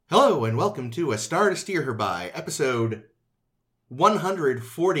Hello and welcome to A Star to Steer Her By, episode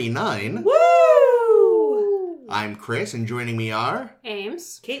 149. Woo! I'm Chris, and joining me are...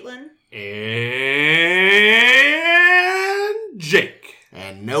 Ames. Caitlin. And Jake.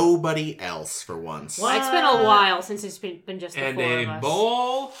 And nobody else for once. What? It's been a while since it's been just the And four of a us.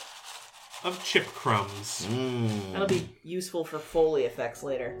 bowl of chip crumbs. That'll be useful for Foley effects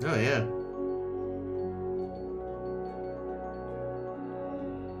later. Oh, yeah.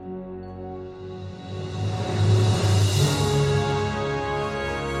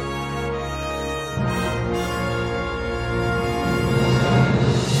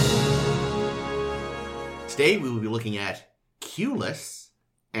 Today we will be looking at Q-less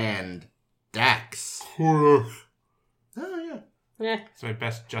and Dax. Oh, yeah. Yeah. It's my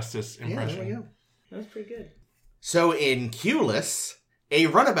best Justice Yeah, impression. there we go. That was pretty good. So in Q-less, a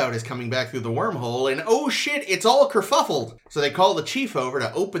runabout is coming back through the wormhole, and oh shit, it's all kerfuffled. So they call the chief over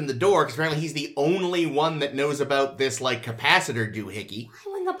to open the door, because apparently he's the only one that knows about this, capacitor doohickey.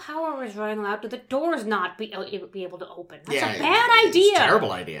 Why, when the power was running out, did the doors not be able to open? That's Yeah, a bad idea. It's a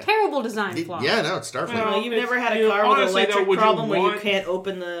terrible idea. Terrible design flaw. Yeah, no, it's Starfleet. Well, you've it's- never had a you know, car with an honestly, though, electric would you problem where you want- can't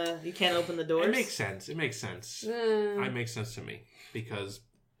open the doors? It makes sense. It makes sense. It makes sense to me. Because...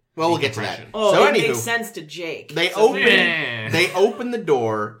 Well, we'll get to that. Oh, So it anywho, makes sense to Jake. They So- open Yeah. they open the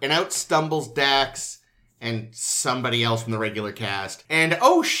door, and out stumbles Dax and somebody else from the regular cast. And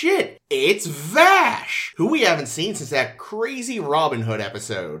oh shit, it's Vash, who we haven't seen since that crazy Robin Hood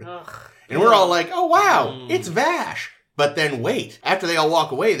episode. Ugh. And we're all like, oh wow, it's Vash. But then wait, after they all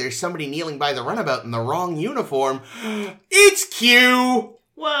walk away, there's somebody kneeling by the runabout in the wrong uniform. It's Q!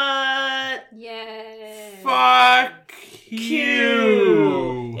 What? Yay. Fuck Q.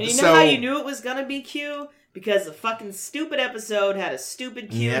 you! And you know So- how you knew it was gonna be Q? Because the fucking stupid episode had a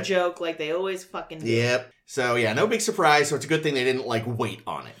stupid Q Yep. joke like they always fucking do. Yep. So yeah, no big surprise, so it's a good thing they didn't, wait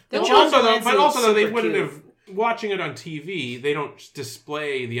on it. The But John also, Delancey but also was though, they super wouldn't cute. have... Watching it on TV, they don't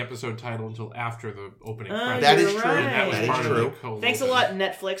display the episode title until after the opening credits. That is You're true. right. And that was That is part of true. the cold Thanks a open. lot,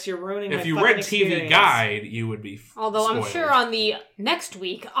 Netflix. You're ruining my If you fucking read TV experience. Guide, you would be Although I'm spoiled. sure on the next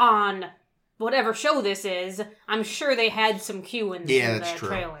week, on whatever show this is, I'm sure they had some Q in, Yeah, in that's the true.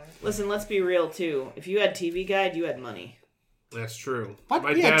 trailer. Listen, let's be real, too. If you had TV Guide, you had money. That's true. What?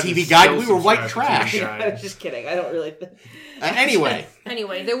 My We had dad TV is Guide, still we were white subscribed to TV trash. I Guide. was just kidding. I don't really... Anyway.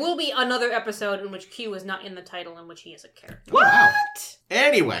 Anyway, there will be another episode in which Q is not in the title, in which he is a character. What? Wow.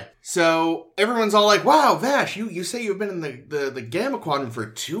 Anyway, so everyone's all like, wow, Vash, you say you've been in the Gamma Quadrant for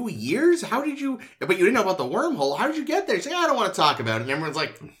 2 years? How did you... But you didn't know about the wormhole. How did you get there? He's like, I don't want to talk about it. And everyone's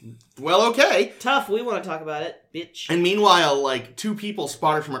like, well, okay. Tough. We want to talk about it, bitch. And meanwhile, two people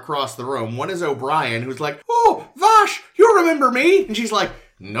spotted from across the room. One is O'Brien, who's like, oh, Vash, you remember me? And she's like,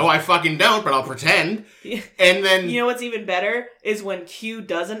 no, I fucking don't, but I'll pretend. And then... You know what's even better is when Q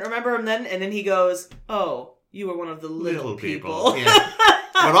doesn't remember him then, and then he goes, oh, you were one of the little people. Yeah.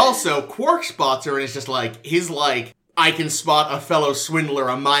 But also, Quark spots her and it's just his I can spot a fellow swindler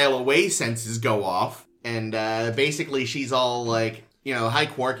a mile away senses go off. And basically she's all like, hi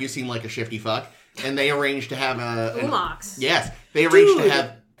Quark, you seem like a shifty fuck. And they arrange to have Umox. Yes. They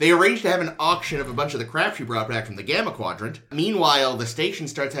arrange to have an auction of a bunch of the crap she brought back from the Gamma Quadrant. Meanwhile, the station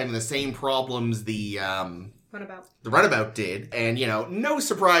starts having the same problems the runabout did. And, no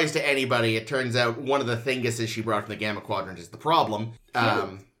surprise to anybody, it turns out one of the thinguses she brought from the Gamma Quadrant is the problem.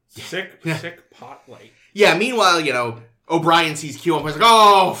 Sick pot light. Yeah, meanwhile, O'Brien sees Q and he's like,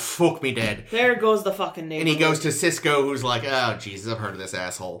 oh, fuck me dead. There goes the fucking name. And he goes to Cisco, who's like, oh, Jesus, I've heard of this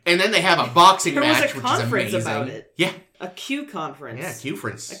asshole. And then they have a boxing There was match, a which is conference amazing. about it. Yeah. A Q conference. Yeah,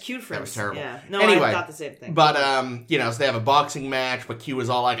 Q-ference. A Q-ference. That was terrible. Yeah. No, Anyway, I thought the same thing. But, so they have a boxing match, but Q is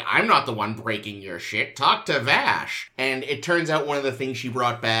all like, I'm not the one breaking your shit. Talk to Vash. And it turns out one of the things she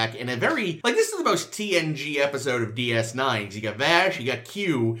brought back in a very, this is the most TNG episode of DS9. 'Cause you got Vash, you got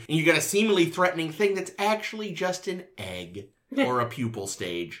Q, and you got a seemingly threatening thing that's actually just an egg. Or a pupil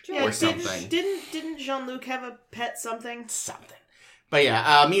stage. Yeah, or something. Didn't Jean-Luc have a pet something? Something. But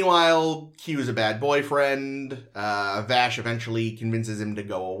yeah, meanwhile, Q is a bad boyfriend. Vash eventually convinces him to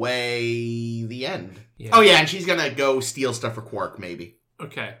go away. The end. Yeah. Oh yeah, and she's gonna go steal stuff for Quark, maybe.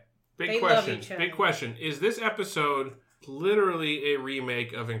 Okay. They love each other. Big question. Is this episode literally a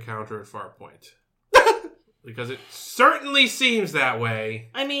remake of Encounter at Farpoint? Because it certainly seems that way.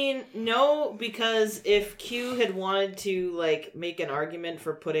 I mean, no, because if Q had wanted to, make an argument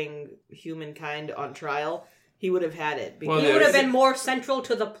for putting humankind on trial, he would have had it. Because He would have been more central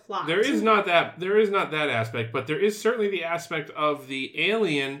to the plot. There is not that aspect, but there is certainly the aspect of the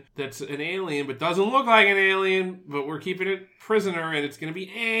alien that's an alien but doesn't look like an alien, but we're keeping it prisoner, and it's going to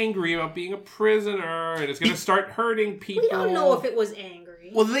be angry about being a prisoner, and it's going to start hurting people. We don't know if it was angry.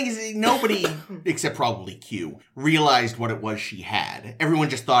 Well, the thing is, nobody, except probably Q, realized what it was she had. Everyone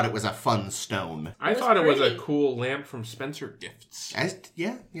just thought it was a fun stone. I was thought it was a pretty. cool lamp from Spencer Gifts.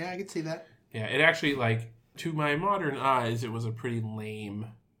 Yeah, I could see that. Yeah, it actually, like, to my modern eyes, it was a pretty lame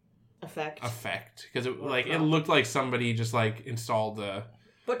Effect. Because it looked like somebody just, like, installed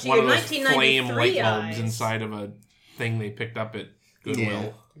But to one your of those flame 1993 light bulbs eyes, inside of a thing they picked up at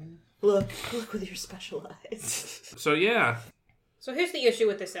Goodwill. Yeah. Look with your special eyes. So, yeah. So here's the issue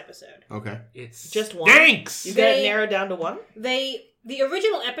with this episode. Okay. It's Just one? stinks! You got it narrowed down to one? The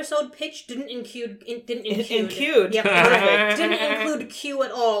original episode pitch didn't include. Include. Yep, perfect. Didn't include Q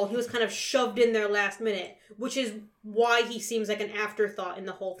at all. He was kind of shoved in there last minute, which is why he seems like an afterthought in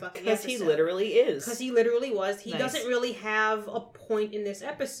the whole fucking episode. Because he literally is. Because he literally was. He Nice. doesn't really have a point in this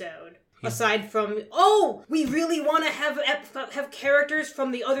episode. Aside from, we really want to have characters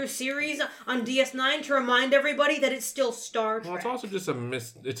from the other series on DS9 to remind everybody that it's still Star Trek. Well, it's also just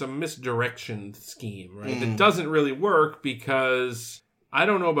it's a misdirection scheme, right? It doesn't really work because I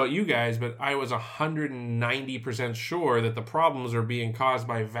don't know about you guys, but I was 190% sure that the problems are being caused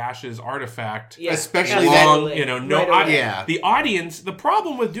by Vash's artifact. Yeah, Especially absolutely. that, The audience, the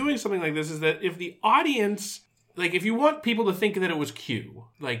problem with doing something like this is that if the audience, like if you want people to think that it was Q,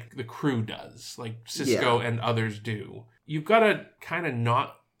 like the crew does, like Cisco and others do, you've got to kind of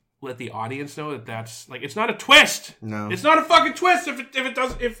not let the audience know that that's, like, it's not a twist. No. It's not a fucking twist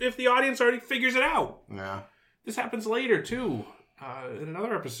if the audience already figures it out. Yeah. This happens later, too, in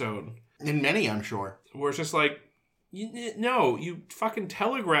another episode. In many, I'm sure. Where it's just like, you fucking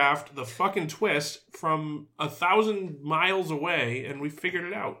telegraphed the fucking twist from 1,000 miles away, and we figured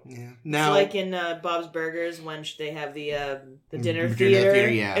it out. Yeah. It's like in Bob's Burgers when they have the dinner theater,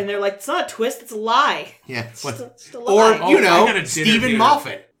 yeah. and they're like, it's not a twist, it's a lie. Yeah. It's a lie. Or, I got a dinner Stephen theater.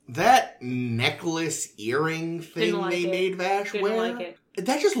 Moffat. That necklace earring thing Didn't like they it. made Vash Didn't wear, like it.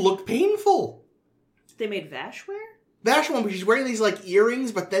 that just looked painful. They made Vash wear? Vash one, but she's wearing these, like,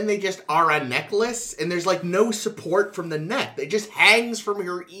 earrings, but then they just are a necklace, and there's, like, no support from the neck. It just hangs from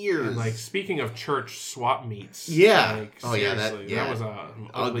her ears. And, like, speaking of church swap meets. Yeah. Like, Oh, yeah, seriously, that was ugly,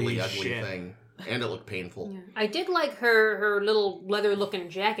 ugly ugly shit. thing. And it looked painful. Yeah. I did like her little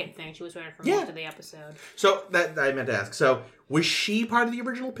leather-looking jacket thing she was wearing for most of the episode. So, that I meant to ask. So, was she part of the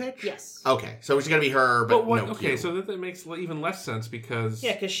original pitch? Yes. Okay, so it's gonna be her, but what? no Okay, Q. so that makes even less sense because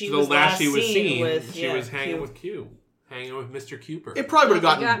she the was last last she was seen seen, with, she was hanging Q. with Q, hanging with Mr. Cooper. It probably would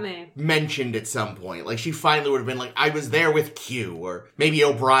have Got gotten me. mentioned at some point. Like, she finally would have been like, I was there with Q. Or maybe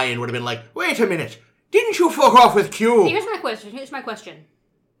O'Brien would have been like, wait a minute, didn't you fuck off with Q? Here's my question.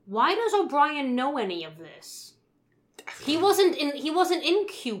 Why does O'Brien know any of this? He wasn't in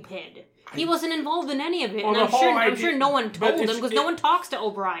Cupid. He wasn't involved in any of it, Well, and the whole I'm idea- sure no one but told him it's- because no one talks to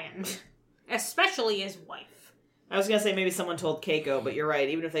O'Brien, especially his wife. I was going to say maybe someone told Keiko, but you're right.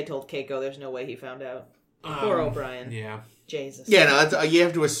 Even if they told Keiko, there's no way he found out. Poor O'Brien. Yeah. Jesus. Yeah, no, that's, you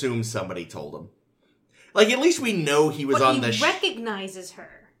have to assume somebody told him. Like, at least we know he was But on he the recognizes her.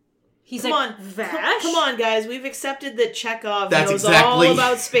 He's Come like, on, Vash? come on, guys. We've accepted that Chekhov That's knows exactly all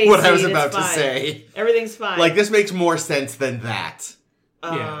about Spacey. what I was and it's about to fine. say. Everything's fine. Like, this makes more sense than that.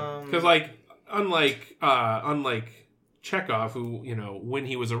 Yeah, because like unlike Chekhov, who when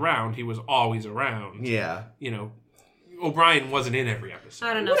he was around, he was always around. Yeah. O'Brien wasn't in every episode.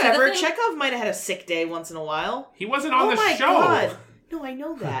 I don't know. Whatever. So the thing- Chekhov might have had a sick day once in a while. He wasn't on the my show. God. No, I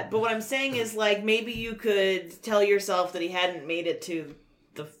know that. But what I'm saying is, like, maybe you could tell yourself that he hadn't made it to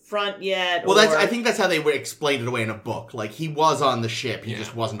the front yet. Well, or I think that's how they would explain it away in a book. Like, he was on the ship, he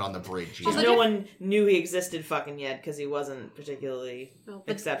just wasn't on the bridge yet. just no one knew he existed fucking yet because he wasn't particularly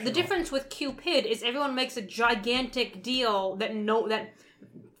exceptional. The difference with Cupid is everyone makes a gigantic deal that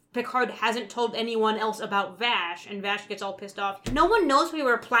Picard hasn't told anyone else about Vash, and Vash gets all pissed off. No one knows we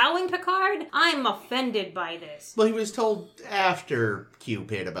were plowing Picard? I'm offended by this. Well, he was told after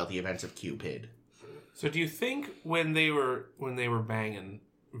Cupid about the events of Cupid. So do you think when they were banging,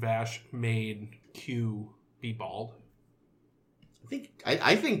 Vash made Q be bald?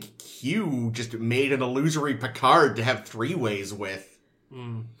 I think Q just made an illusory Picard to have three-ways with.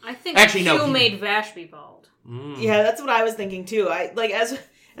 I think Actually, Q no, he- made Vash be bald. Yeah, that's what I was thinking too.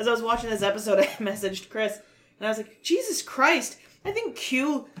 As I was watching this episode, I messaged Chris, and I was like, Jesus Christ, I think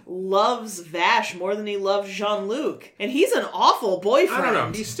Q loves Vash more than he loves Jean-Luc. And he's an awful boyfriend. I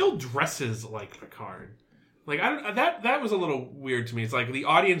don't know. He still dresses like Picard. Like, that was a little weird to me. It's like the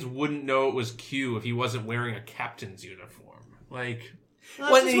audience wouldn't know it was Q if he wasn't wearing a captain's uniform. Like,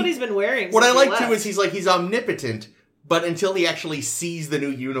 Well, that's just what he's been wearing What I since he like, too, left. is he's omnipotent, but until he actually sees the new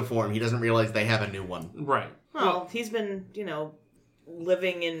uniform, he doesn't realize they have a new one. right. Well, he's been,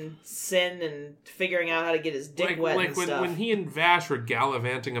 living in sin and figuring out how to get his dick wet and stuff. When he and Vash were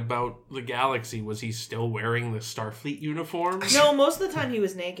gallivanting about the galaxy, was he still wearing the Starfleet uniform? No, most of the time he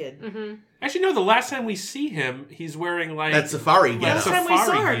was naked. Mm-hmm. Actually, no, the last time we see him, he's wearing like... That safari gear. Last time we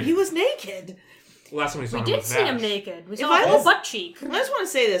saw him, he was naked. Last time we saw him We did was see him Vash. naked. We If saw I a whole was- butt cheek. I just want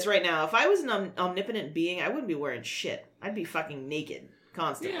to say this right now. If I was an omnipotent being, I wouldn't be wearing shit. I'd be fucking naked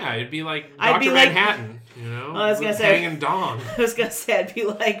constantly. Yeah, it'd be like I'd Dr. be like- Manhattan, you know? I was gonna say- hanging dong. I was gonna say I'd be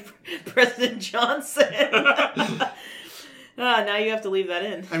like President Johnson. Now you have to leave that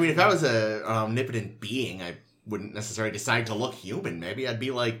in. I mean, if I was an omnipotent being, I wouldn't necessarily decide to look human. Maybe I'd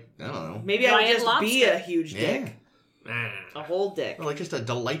be like, I don't know. Maybe I would Giant just be lobster. a huge dick. Yeah. A whole dick. Or like just a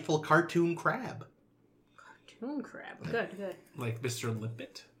delightful cartoon crab. Cartoon crab. Good, good. Like Mr.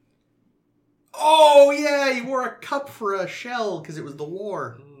 Limpet. Oh, yeah, he wore a cup for a shell because it was the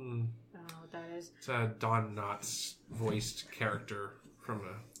war. I don't know what that is. It's a Don Knotts voiced character from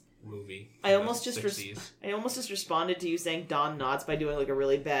a movie. I from almost the just 60s. I almost just responded to you saying Don Knotts by doing like a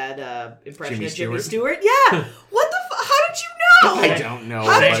really bad impression Jimmy of Jimmy Stewart? Stewart. Yeah. What the? How did you know? I don't know.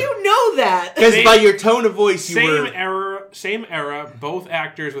 How did you know that? Because Same- by your tone of voice, you were... Same era, both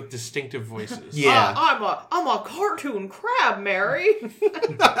actors with distinctive voices. Yeah. I'm a cartoon crab, Mary.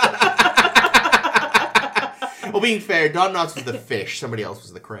 Well, being fair, Don Knotts was the fish. Somebody else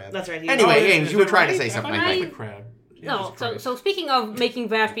was the crab. That's right. Anyway, Oh, Ames, is you were that trying to right? say something, I I thought it think. was the crab. No, Jesus so speaking of making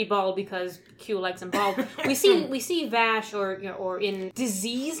Vash be bald because Q likes him bald, we see Vash or in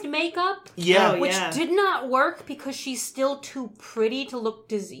diseased makeup, Yeah. Oh, which yeah. did not work because she's still too pretty to look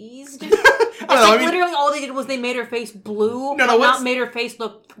diseased. I don't know, I mean, Literally, all they did was they made her face blue, No, but what's- not made her face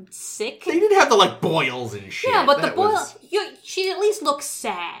look sick. they didn't have the, like, boils and shit. Yeah, but the That boy, was- she at least looks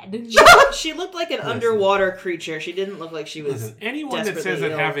sad. She looked like an underwater creature. She didn't look like she was. Listen, anyone that says desperately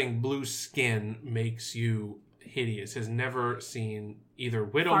that ill. having blue skin makes you hideous has never seen either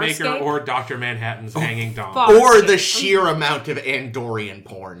Widowmaker Farscape? or Dr. Manhattan's Hanging Dong. Far- Or the sheer amount of Andorian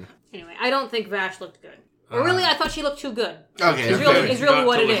porn. Anyway, I don't think Vash looked good. Or really, I thought she looked too good. Okay, Is okay. really, is really Not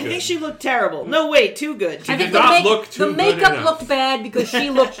what to it look I is. think she looked terrible. No, wait, too good. I did think not look too the good makeup enough. looked bad because she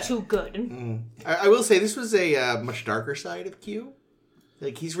looked too good. I will say, this was a much darker side of Q.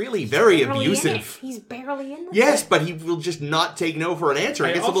 Like, he's really very Barely in it. abusive. He's barely in it. Yes, but he will just not take no for an answer.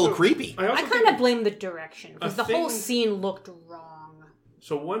 It gets a little creepy. I kind of blame the direction because the whole thing- scene looked wrong.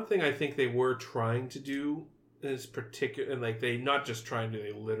 So one thing I think they were trying to do is particular, and like they not just trying to,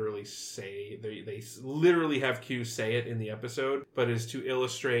 they literally say they literally have Q say it in the episode, but is to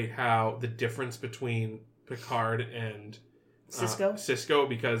illustrate how the difference between Picard and Cisco?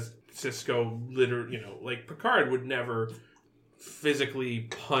 because Cisco literally, like Picard would never physically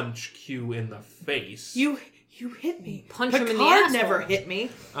punch Q in the face. You hit me. Punch him in the Picard asshole. never hit me.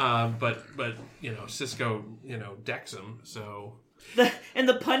 But Cisco decks him, so. And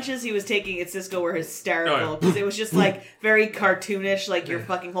the punches he was taking at Cisco were hysterical Oh, yeah. because it was just like very cartoonish, like your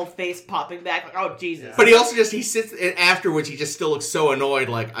fucking whole face popping back, like, oh Jesus. But he also he sits, and afterwards he just still looks so annoyed,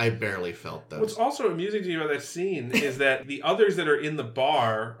 like, I barely felt those. What's also amusing to me about that scene is that the others that are in the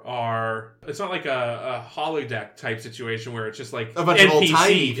bar are... It's not like a holodeck type situation where it's just like A bunch NPC, of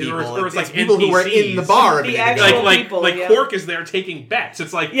old-timey people. Or it's like people NPCs. who were in the bar a The minute ago. actual- Like people, yeah. Quark is there taking bets.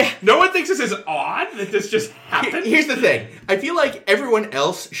 It's like, Yeah. no one thinks this is odd that this just happened. Here's the thing. I feel like everyone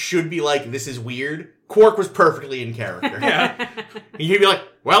else should be like, this is weird. Quark was perfectly in character. Yeah. And you'd be like,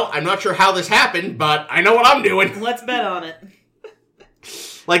 well, I'm not sure how this happened, but I know what I'm doing. Let's bet on it.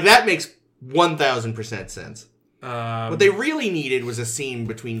 Like, that makes 1,000% sense. Um, What they really needed was a scene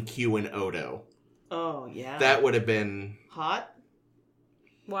between Q and Odo. Oh yeah. That would have been... hot?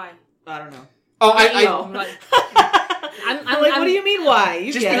 Why? I don't know. Oh, No. I'm like, what do you mean? Why?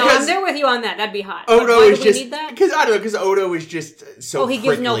 You Just get No, it. because- I'm there with you on that. That'd be hot. But Odo why is do we just... need that? Because, I don't know, because Odo is just so He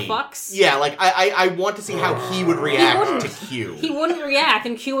gives no prickly. fucks? Yeah, like, I want to see how he would react wouldn't. to Q. He wouldn't react,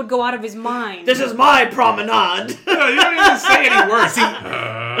 and Q would go out of his mind. This is my promenade. No, you don't even say any words.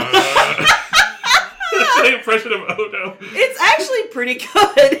 That's the impression of Odo. It's actually pretty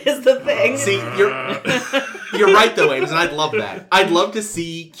good, is the thing. See, you're right though, Ames, and I'd love that. I'd love to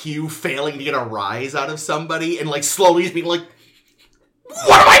see Q failing to get a rise out of somebody and like slowly just being like,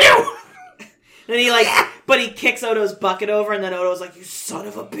 what do I do? And he but he kicks Odo's bucket over, and then Odo's like, "You son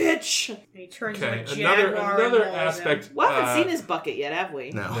of a bitch!" And he turns Okay, into a jaguar another and mauls aspect. him. We haven't seen his bucket yet, have we?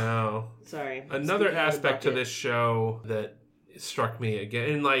 No. No. Sorry. Another Speaking of the aspect to bucket. this show that struck me again,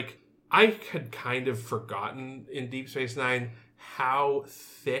 and like I had kind of forgotten in Deep Space Nine how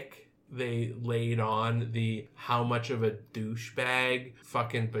thick they laid on the how much of a douchebag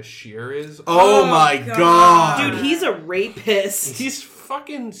fucking Bashir is. Oh my god. Dude, he's a rapist. He's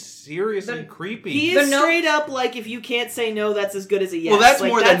fucking seriously creepy. He is straight up like, if you can't say no, that's as good as a yes. Well, that's like,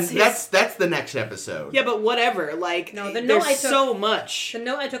 more than that's the next episode. Yeah, but whatever. Like, No, the there's note I took- so much. The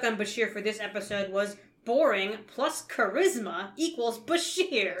note I took on Bashir for this episode was boring plus charisma equals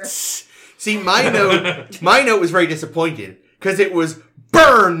Bashir. See, my note was very disappointed because it was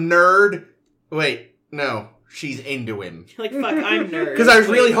burn, nerd. Wait, no, she's into him. Like, fuck, I'm nerd. Because I was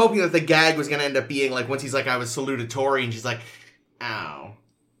really hoping that the gag was going to end up being like, once he's like, I was salutatorian, and she's like, oh,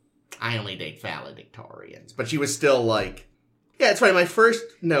 I only date valedictorians. But she was still like, yeah, it's funny. My first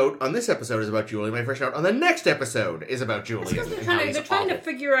note on this episode is about Julian. My first note on the next episode is about Julian. Because they're trying to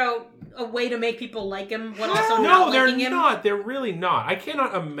figure out a way to make people like him, but also No, not they're liking him. not. They're really not. I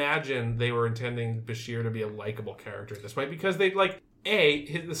cannot imagine they were intending Bashir to be a likable character at this point because they, like,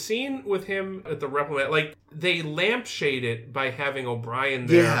 the scene with him at the replement, like, they lampshade it by having O'Brien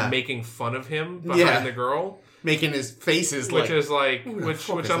there making fun of him behind the girl. Making his faces which is like,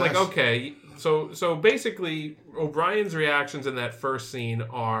 which I'm like, okay. So basically, O'Brien's reactions in that first scene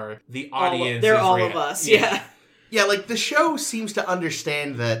are the audience. They're all of us, yeah. Yeah, like, the show seems to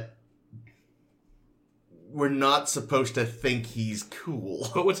understand that we're not supposed to think he's cool.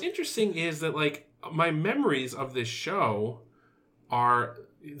 But what's interesting is that, like, my memories of this show are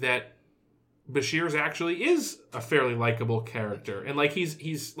that Bashir's actually is a fairly likable character. And, like,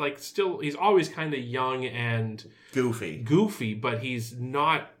 he's like, still, he's always kind of young and goofy, but he's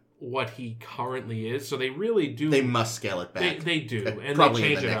not what he currently is. So they really do. They must scale it back. They do. And probably they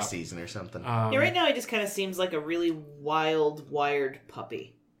change in the it next up. season or something. Yeah, right now he just kind of seems like a really wild, wired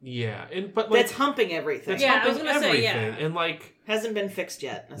puppy. Yeah. But, like, that's humping everything. Yeah, I was going to say, yeah. And, like, hasn't been fixed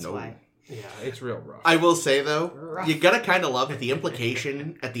yet. That's why. Yeah, it's real rough. I will say, though, you gotta kind of love that the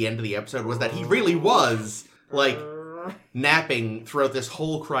implication at the end of the episode was that he really was, like, napping throughout this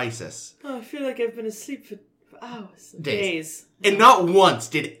whole crisis. Oh, I feel like I've been asleep for hours. Days. And not once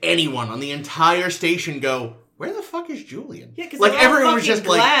did anyone on the entire station go, where the fuck is Julian? Yeah, because like, everyone was just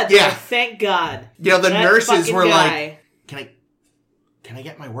glad, like, yeah. Thank God. You know, the that nurses were guy. like, Can I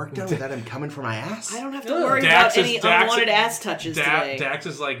get my work done without him coming for my ass? I don't have to worry about any unwanted ass touches today. Dax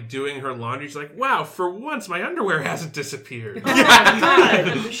is like doing her laundry. She's like, wow, for once my underwear hasn't disappeared. Oh my God,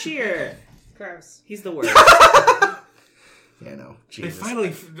 Bashir. Gross. He's the worst. Yeah, no. Jesus.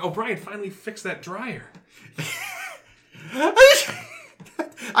 O'Brien finally fixed that dryer.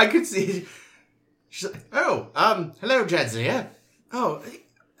 I could see. She's like, oh, hello, Jadzia. Oh,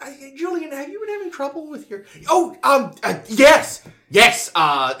 Julian, have you been having trouble with your... Oh, yes! Yes,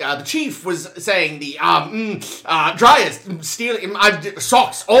 the chief was saying the, dryers stealing...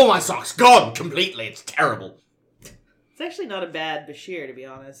 socks, all my socks, gone completely. It's terrible. It's actually not a bad Bashir, to be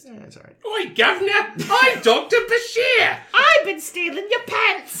honest. Yeah, it's alright. Oi, Governor! I'm Dr. Bashir! I've been stealing your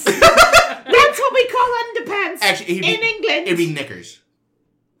pants! That's what we call underpants Actually, in England. It'd be knickers.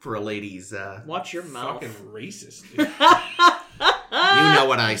 For a lady's, Watch your mouth. Fucking racist, dude. You know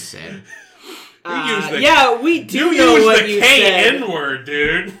what I said. We do know what you said. N-word,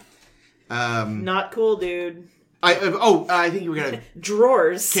 dude. Not cool, dude. I think you were gonna...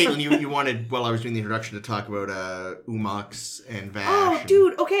 Drawers. Caitlin, you wanted, while I was doing the introduction, to talk about Umox and Vash. Oh,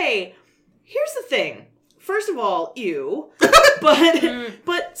 dude, okay. Here's the thing. First of all, ew.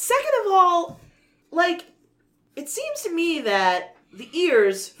 But second of all, like, it seems to me that the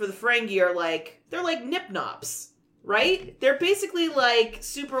ears for the Ferengi are like, they're like nip-nops, right? They're basically like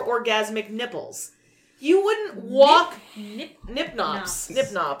super orgasmic nipples. You wouldn't walk... Nip-nops.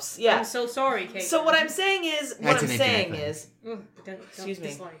 Nip-nops, yeah. I'm so sorry, Kate. So what I'm saying is... Excuse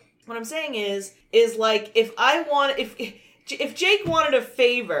me. What I'm saying is like, if Jake wanted a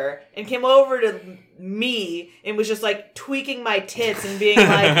favor and came over to me and was just like tweaking my tits and being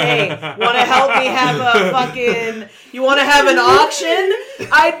like, hey, want to help me have a fucking, you want to have an auction?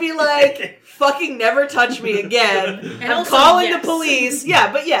 I'd be like, fucking never touch me again. And I'm calling the police.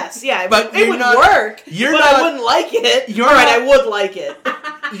 Yeah, but yes, yeah. But it would work, but I wouldn't like it. Alright, I would like it.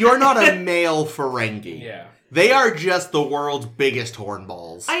 You're not a male Ferengi. Yeah. They are just the world's biggest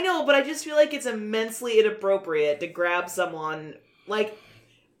hornballs. I know, but I just feel like it's immensely inappropriate to grab someone. Like,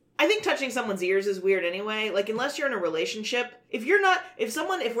 I think touching someone's ears is weird anyway. Like, unless you're in a relationship, if some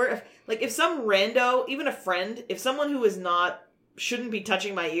rando, even a friend, if someone who is not, shouldn't be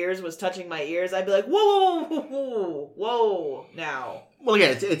touching my ears was touching my ears, I'd be like, whoa, now. Well,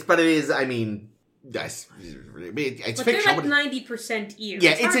 yeah, but it is, I mean, it's but fictional. They're like 90% ears.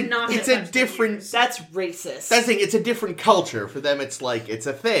 Yeah, it's a different... That's racist. That's the thing, it's a different culture. For them, it's like, it's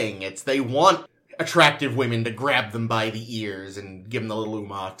a thing. They want attractive women to grab them by the ears and give them the little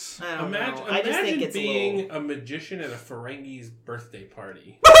umox. I don't know. I just think it's being a magician at a Ferengi's birthday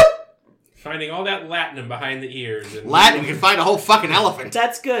party. Finding all that latinum behind the ears. And Latin, you can find a whole fucking elephant.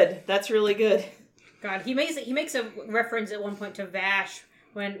 That's good. That's really good. God, he makes a reference at one point to Vash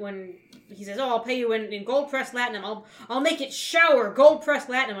when he says, "Oh, I'll pay you in gold pressed latinum. I'll make it shower gold pressed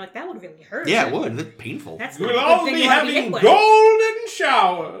latinum." I'm like, that would really hurt. Yeah, it would. That's painful. That's We'll not a all good thing be you want to be hit having with. golden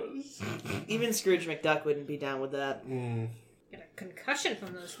showers. Even Scrooge McDuck wouldn't be down with that. Get a concussion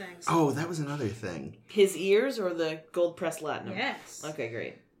from those things. Oh, that was another thing. His ears or the gold pressed platinum? Yes. Okay,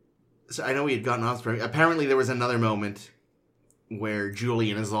 great. So I know we had gotten off. Apparently, there was another moment where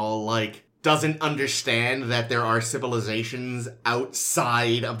Julian is all like, doesn't understand that there are civilizations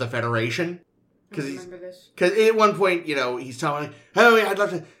outside of the Federation. I don't remember this. Because at one point, you know, he's telling like, oh yeah, I'd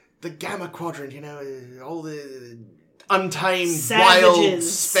love to, the Gamma Quadrant, you know, all the untamed wild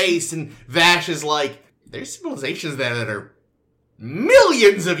Savages. space, and Vash is like, there's civilizations there that are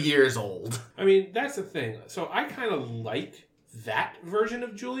millions of years old. I mean, that's the thing. So I kind of like that version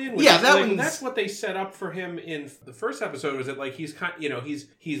of Julian. Which Yeah, is that like, one's... that's what they set up for him in the first episode. Was that like he's kind, you know, he's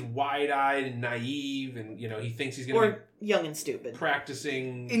wide eyed and naive, and you know he thinks he's going to be young and stupid.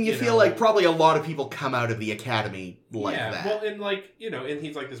 practicing. And you feel know, like probably a lot of people come out of the academy like that. Well, and like, you know, and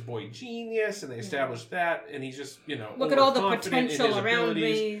he's like this boy genius, and they established that, and he's just, you know, Look at all the overconfident in his potential around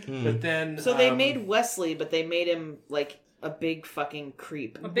abilities. me. But then, So they made Wesley, but they made him like a big fucking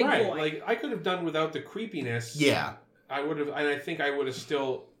creep. A big right, boy. like I could have done without the creepiness. Yeah. I would have, and I think I would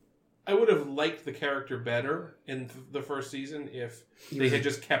have liked the character better in the first season if they had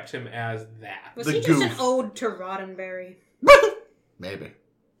just kept him as that. Was The he just an goof. ode to Roddenberry? Maybe.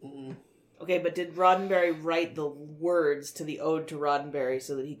 Okay, but did Roddenberry write the words to the ode to Roddenberry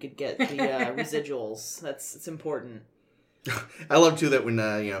so that he could get the residuals? It's important. I love too that when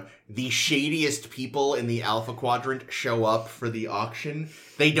you know, the shadiest people in the Alpha Quadrant show up for the auction,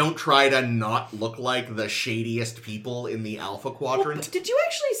 they don't try to not look like the shadiest people in the Alpha Quadrant. Well, did you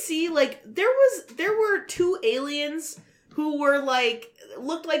actually see like there were two aliens who were like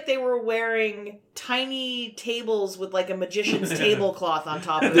looked like they were wearing tiny tables with like a magician's tablecloth on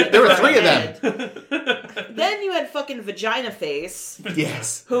top of it. There were three of them. Then you had fucking Vagina Face,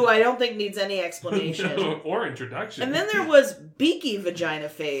 Yes. who I don't think needs any explanation. or introduction. And then there was Beaky Vagina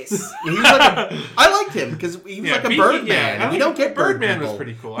Face. He was like I liked him because he was Yeah, like a Beaky, bird yeah, man. I we like don't get bird Birdman people. was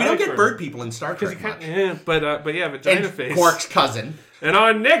pretty cool. We I don't like get Bird- bird people in Star because Trek. yeah, but yeah, Vagina And Face. Quark's cousin. And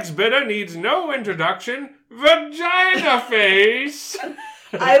our next bidder needs no introduction. Vagina Face.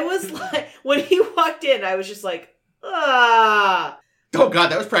 I was like, when he walked in, I was just like, ah. Oh god,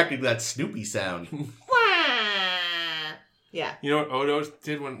 that was practically that Snoopy sound. Wah. Yeah. You know what Odo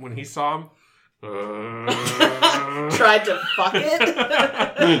did when he saw him? Tried to fuck it.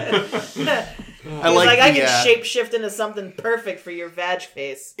 I like I the, can shapeshift into something perfect for your vag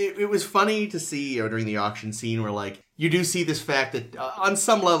face. It was funny to see, you know, during the auction scene where, like, you do see this fact that on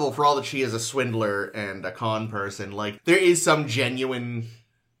some level, for all that she is a swindler and a con person, like, there is some genuine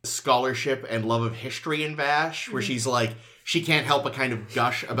scholarship and love of history in Vash, where she's like, she can't help but kind of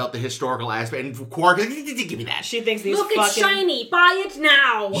gush about the historical aspect. And Quark, give me that. She thinks these Look, fucking... it's shiny. Buy it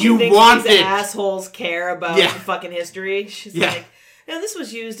now. You She thinks want these it. assholes care about Yeah. fucking history. She's Yeah. like, you know, this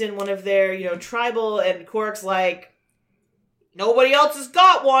was used in one of their, you know, tribal, and Quark's like, nobody else has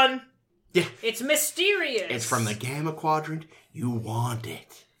got one. It's mysterious. It's from the Gamma Quadrant. You want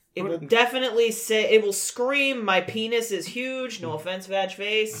it. It will definitely say, it will scream, my penis is huge. No offense, vag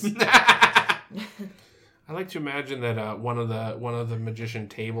face. I like to imagine that one of the magician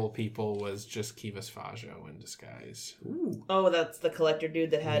table people was just Kivas Fajo in disguise. Ooh. Oh, that's the collector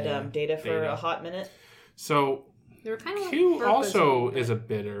dude that had data for Data. a hot minute. So They were kind of Q like also burpers. is a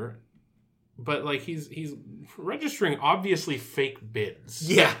bidder, but like he's registering obviously fake bids.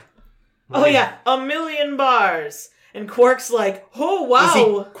 Yeah. Oh yeah, 1,000,000 bars. And Quark's like, oh wow.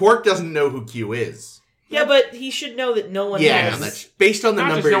 Well, see, Quark doesn't know who Q is. Yeah, but he should know that no one Yeah, has. that's based on the Not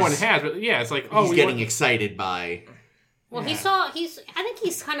numbers. just no one has, but yeah, it's like He's we getting want- excited by. Well, Yeah. I think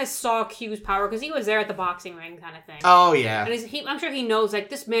he's kind of saw Q's power because he was there at the boxing ring kind of thing. Oh yeah. And I'm sure he knows, like,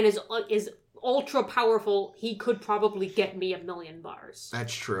 this man is ultra powerful. He could probably get me 1,000,000 bars.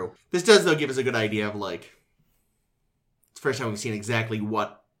 That's true. This does, though, give us a good idea of, like, it's the first time we've seen exactly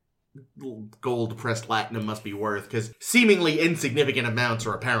what gold pressed platinum must be worth, because seemingly insignificant amounts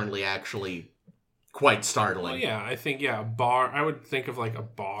are apparently actually quite startling. Well, yeah, I think a bar. I would think of like a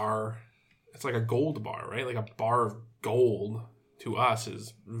bar. It's like a gold bar, right? Like a bar of gold to us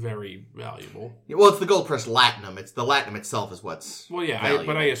is very valuable. Well, it's the gold pressed latinum. It's the latinum itself is what's Well, yeah, valuable.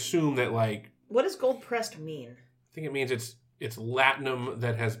 but I assume that like What does gold pressed mean? I think it means it's latinum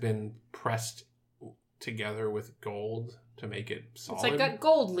that has been pressed together with gold to make it solid. It's like a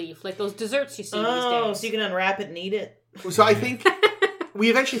gold leaf, like those desserts you see these Oh, days. so you can unwrap it and eat it? So I think We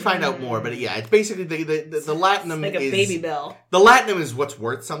eventually find out more, but yeah, it's basically the latinum Like a is... baby bell. The latinum is what's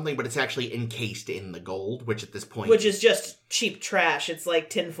worth something, but it's actually encased in the gold, which at this point... Which is just cheap trash. It's like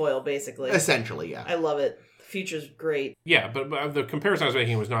tinfoil, basically. Essentially, yeah. I love it. The future's great. Yeah, but the comparison I was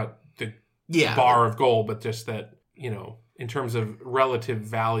making was not the Yeah. bar of gold, but just that, in terms of relative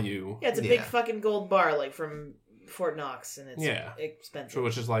value. Yeah, it's a big fucking gold bar, like from Fort Knox, and it's expensive.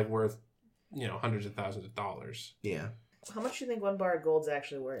 Which is like worth, hundreds of thousands of dollars. Yeah. How much do you think one bar of gold's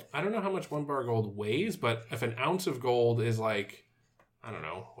actually worth? I don't know how much one bar of gold weighs, but if an ounce of gold is like, I don't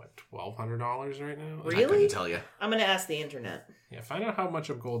know, what, $1,200 right now? Really? I couldn't tell you. I'm going to ask the internet. Yeah, find out how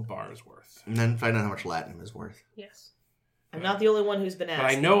much a gold bar is worth. And then find out how much latinum is worth. Yes. I'm not the only one who's been asked.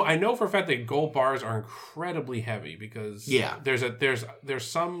 But I know for a fact that gold bars are incredibly heavy because there's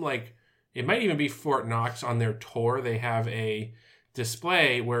some, like, it might even be Fort Knox on their tour. They have a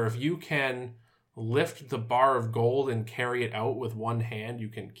display where if you can lift the bar of gold and carry it out with one hand, you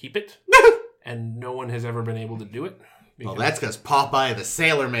can keep it. And no one has ever been able to do it. Well, that's because Popeye the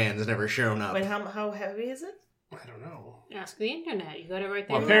Sailor Man's never shown up. Wait, how heavy is it? I don't know. Ask the internet. You got it right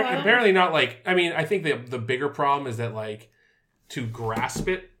there. Well, apparently not like... I mean, I think the bigger problem is that, like, to grasp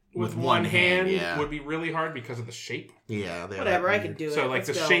it with one hand would be really hard because of the shape. Yeah. Whatever, I can do it. So, like, Let's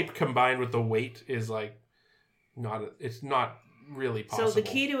the go. shape combined with the weight is, like, it's not really possible. So the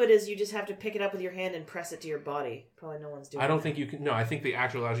key to it is you just have to pick it up with your hand and press it to your body. Probably no one's doing I don't that. think you can... No, I think the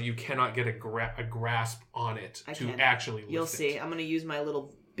actual logic, you cannot get a grasp on it to can. actually lift You'll it. see. I'm going to use my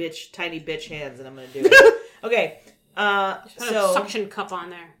little tiny bitch hands, and I'm going to do it. Okay. Put a suction cup on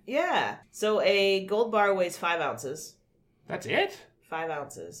there. Yeah. So a gold bar weighs 5 ounces. That's it? 5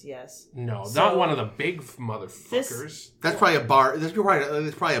 ounces, yes. No, So- not one of the big motherfuckers. That's probably a bar. That's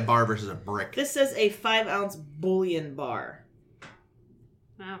probably a bar versus a brick. This says a 5-ounce bullion bar.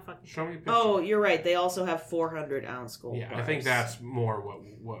 Oh, fucking. Show me a picture. Oh, you're right. They also have 400-ounce gold Yeah, bars. I think that's more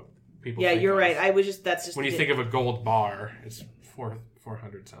what people Yeah, think you're of. right. That's just... When you think of a gold bar, it's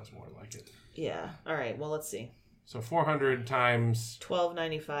 400 sounds more like it. Yeah. All right, well, let's see. So 400 times...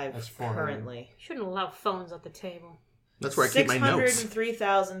 $12.95 That's 400. currently. Shouldn't allow phones at the table. That's where I keep my notes.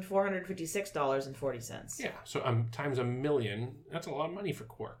 $603,456.40. Yeah, so times $1 million, that's a lot of money for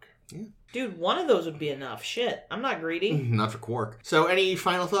Quark. Yeah. Dude, one of those would be enough. Shit, I'm not greedy. Not for Quark. So, any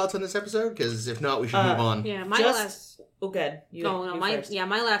final thoughts on this episode? Because if not, we should move on. Yeah, my Just- last... Oh, good. my first.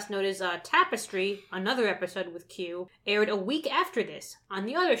 last note is Tapestry, another episode with Q, aired a week after this on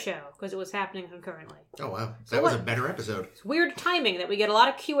the other show because it was happening concurrently. Oh, wow. So That was a what? better episode. It's weird timing that we get a lot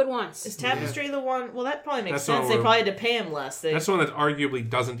of Q at once. Is Tapestry the one? Well, that probably makes That's the sense. one They where- probably had to pay him less. That's the one that arguably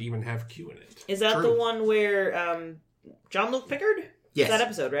doesn't even have Q in it. Is that True. the one where Jean-Luc Picard? Yes. It's that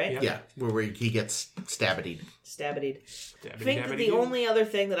episode, right? Yeah, where he gets stabbitied. Stabbitied. I Dabbity think that the dabbity. only other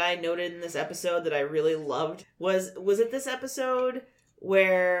thing that I noted in this episode that I really loved was it this episode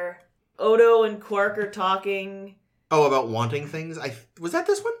where Odo and Quark are talking? Oh, about wanting things? Was that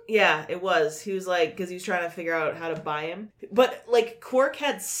this one? Yeah, it was. He was like, because he was trying to figure out how to buy him. But, like, Quark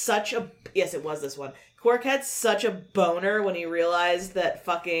had such a... Yes, it was this one. Quark had such a boner when he realized that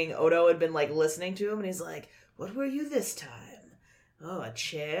fucking Odo had been, like, listening to him. And he's like, what were you this time? Oh, a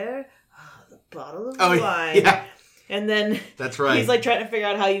chair? Oh, the bottle of wine. Yeah. And then That's right. he's like trying to figure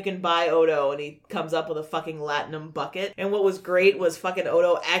out how you can buy Odo, and he comes up with a fucking latinum bucket. And what was great was fucking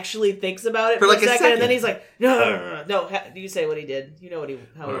Odo actually thinks about it for like a a second, and second. then he's like, no. You say what he did. You know how he was.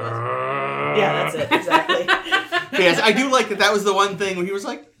 Yeah, that's it exactly. Yes, I do like that was the one thing where he was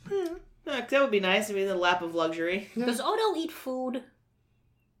like, That would be nice. I mean, the lap of luxury. Does Odo eat food?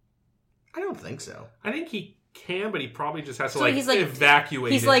 I don't think so. I think he can, but he probably just has to So he's like-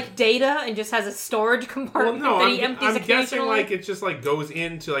 evacuate He's it. like Data and just has a storage Well, compartment no, that he empties I'm guessing occasionally. like it just like goes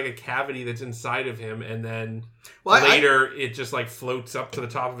into like a cavity that's inside of him, and then Well, later it just like floats up to the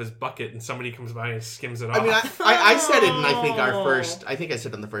top of his bucket, and somebody comes by and skims it off. I mean, I said it, and I think I think I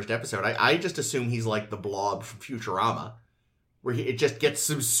said in the first episode, I just assume he's like the blob from Futurama, where it just gets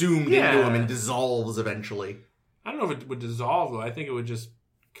subsumed into him and dissolves eventually. I don't know if it would dissolve though. I think it would just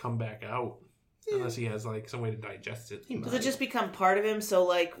come back out. Unless he has like some way to digest it. Does it just become part of him? So,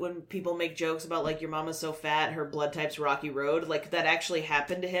 like, when people make jokes about, like, your mama's so fat, her blood type's Rocky Road, like, that actually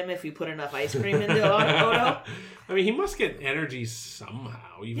happened to him if you put enough ice cream into Odo? I mean, he must get energy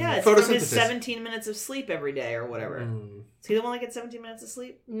somehow. Even Yeah, if- it's from his Photosynthesis. 17 minutes of sleep every day or whatever. Is he the one that gets 17 minutes of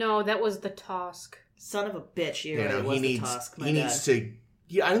sleep? No, that was the Tosk. Son of a bitch. You're You right, know, it was he the needs Tusk, my he bad. needs to.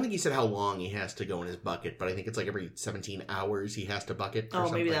 Yeah, I don't think he said how long he has to go in his bucket, but I think it's like every 17 hours he has to bucket. Or Oh,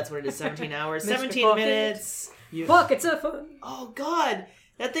 something. maybe that's what it is. 17 hours. Mr. 17 Bucket. minutes. Buckets of fun. Oh, God.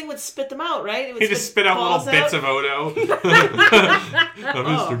 That thing would spit them out, right? It would he just spit out balls little bits of Odo.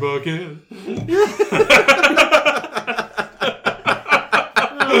 Mr. Bucket.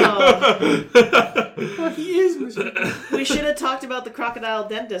 He is miserable. We should have talked about the crocodile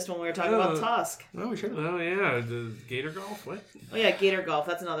dentist when we were talking about Tusk. No, we should have. Oh, yeah. The Gator Golf? What? Oh yeah, Gator Golf.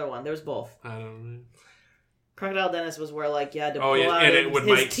 That's another one. There was both. I don't know. Crocodile dentist was where like you had to Oh, pull yeah, out and it would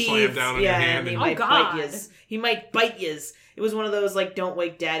his might teeth. slam down on your hand and he and- might Oh, bite God. yous. He might bite yous. It was one of those like don't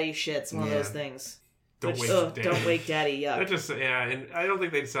wake daddy shits. One of those things. Don't Which, wake daddy. Don't wake daddy. Yuck. That just, yeah, and I don't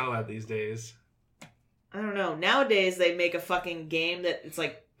think they'd sell that these days. I don't know. Nowadays they make a fucking game that it's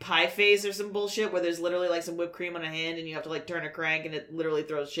like Pie Face or some bullshit where there's literally like some whipped cream on a hand and you have to like turn a crank and it literally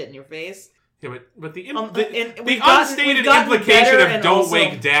throws shit in your face. Yeah, but the and the we've unstated gotten implication better of and "don't also-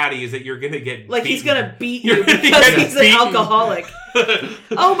 wake daddy" is that you're gonna get Like he's beaten. gonna beat you You're gonna because get he's an beaten. alcoholic.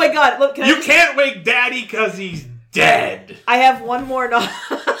 Oh my god! Look, You can't wake daddy because he's dead. I have one more non.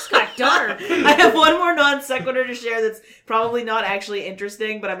 It's got dark. I have one more non sequitur to share that's probably not actually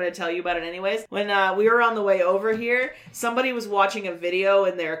interesting, but I'm going to tell you about it anyways. When we were on the way over here, somebody was watching a video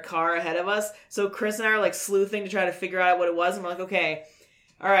in their car ahead of us. So Chris and I are like sleuthing to try to figure out what it was, and we're like, okay.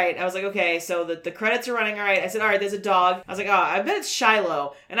 All right. I was like, okay, so the credits are running. All right. I said, all right, there's a dog. I was like, oh, I bet it's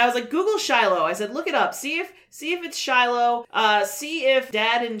Shiloh. And I was like, Google Shiloh. I said, look it up. See if it's Shiloh. See if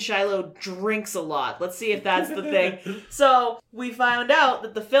Dad in Shiloh drinks a lot. Let's see if that's the thing. So we found out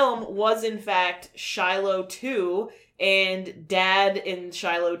that the film was in fact Shiloh 2, and Dad in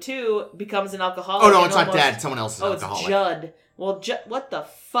Shiloh 2 becomes an alcoholic. Oh, no, and it's not almost- Dad. Someone else is Oh, alcoholic. it's Judd. Well, what the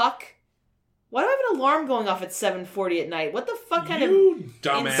fuck? Why do I have an alarm going off at 7:40 at night? What the fuck kind of... You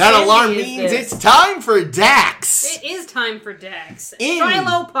dumbass. That Insanity alarm is means this? it's time for Dax. It is time for Dax. In-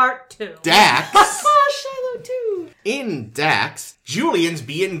 Shiloh Part 2. Dax. Shiloh 2. In Dax, Julian's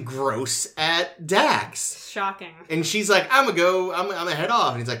being gross at Dax. Shocking. And she's like, I'm gonna head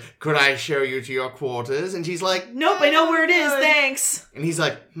off. And he's like, could I show you to your quarters? And she's like, Nope, I know where it is, thanks. and he's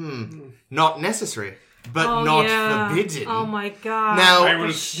like, not necessary, but not forbidden. Oh my god. Now- I will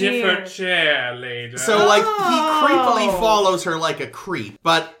The sniff sheer- a chair later. So, like, he Oh. creepily follows her like a creep,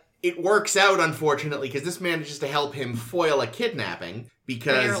 but it works out, unfortunately, because this manages to help him foil a kidnapping,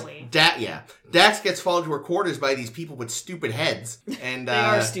 because Barely. Dax gets followed to her quarters by these people with stupid heads, and They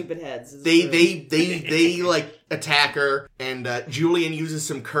are stupid heads. It's They true. they like attack her, and Julian uses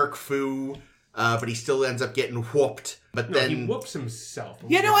some Kirk Fu, but he still ends up getting whooped. But no, then he whoops himself.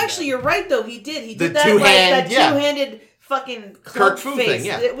 Yeah, no, actually, you're right, though. He did. He The did that, two-hand- that yeah. two-handed fucking Kirk club Fu face. thing,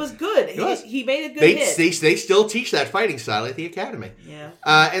 yeah. It was good. It was. He made a good they hit. they still teach that fighting style at the academy. Yeah.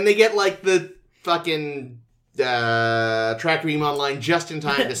 And they get like the fucking track beam online just in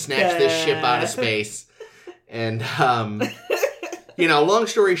time to snatch this ship out of space. And long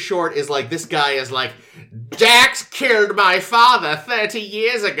story short is like this guy is like, Dax killed my father 30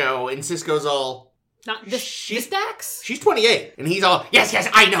 years ago, and Cisco's all, Not this Dax? she's 28, and he's all, yes,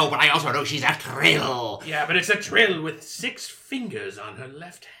 I know, but I also know she's a trill. Yeah, but it's a trill with 6 fingers on her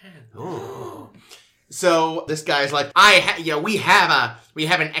left hand. Oh. So this guy's like, we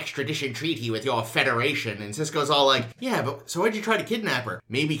have an extradition treaty with your federation, and Cisco's all like, yeah, but so why'd you try to kidnap her?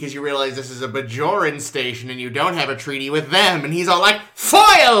 Maybe because you realize this is a Bajoran station and you don't have a treaty with them. And he's all like,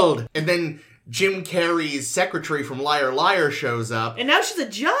 foiled. And then Jim Carrey's secretary from Liar Liar shows up. And now she's a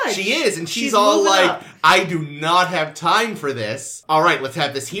judge. She is, and she's all moving like, up. I do not have time for this. All right, let's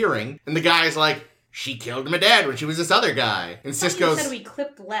have this hearing. And the guy's like, she killed my dad when she was this other guy. And You Cisco's, said we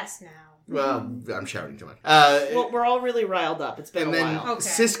clipped less now. well, I'm shouting too much. Well, we're all really riled up. It's been and a then while. Okay.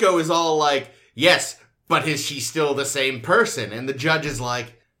 Cisco is all like, yes, but is she still the same person? And the judge is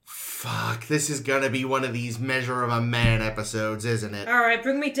like, fuck, this is gonna be one of these Measure of a Man episodes, isn't it? Alright,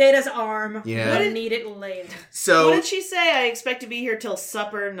 bring me Data's arm. Yeah. I need it later. So, What did she say? I expect to be here till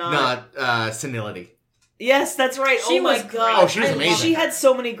supper, not... not senility. Yes, that's right. She oh my was great. god. Oh, she was I amazing. She had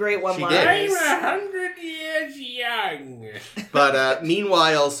so many great one-liners. I'm 100 years young. But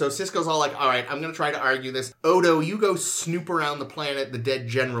meanwhile, so Cisco's all like, all right, I'm going to try to argue this. Odo, you go snoop around the planet the dead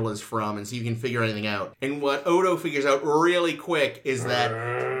general is from and see if you can figure anything out. And what Odo figures out really quick is that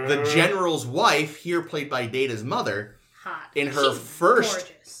the general's wife, here played by Data's mother, Hot. in her She's first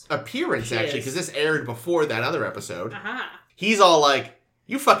gorgeous. appearance, She actually, is. because this aired before that other episode, Uh-huh. he's all like,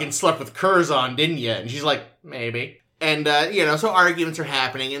 you fucking slept with Curzon, didn't you? And she's like, maybe. And, so arguments are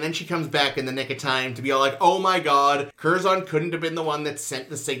happening, and then she comes back in the nick of time to be all like, oh my god, Curzon couldn't have been the one that sent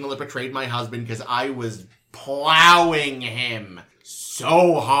the signal that betrayed my husband, because I was plowing him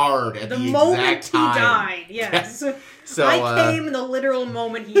so hard at the The moment exact he time. died, yes. So, I came in the literal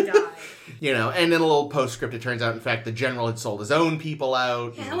moment he died. You know, and in a little postscript, it turns out, in fact, the general had sold his own people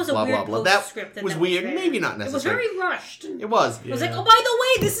out. Yeah, that was blah, a weird blah, blah. postscript. That was weird. Maybe not necessary. It was very rushed. It was. It was like, oh, by the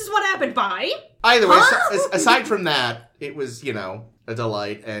way, this is what happened. Bye. Either way, aside from that, it was, you know, a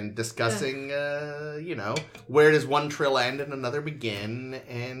delight, and discussing, you know, where does one trill end and another begin,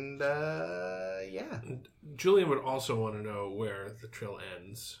 and, yeah. Julian would also want to know where the trill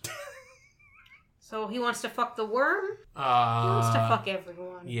ends. So he wants to fuck the worm? He wants to fuck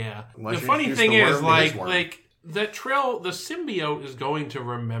everyone. Yeah. Once the you funny introduce thing the is, worm, like the trill, the symbiote is going to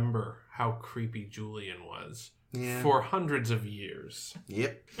remember how creepy Julian was for hundreds of years.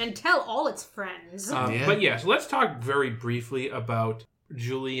 Yep. And tell all its friends. But yes, let's talk very briefly about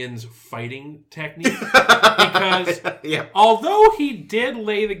Julian's fighting technique. Because although he did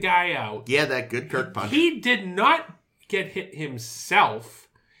lay the guy out... Yeah, that good Kirk punch. He did not get hit himself.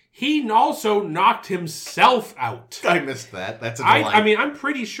 He also knocked himself out. I missed that. That's a delight. I mean, I'm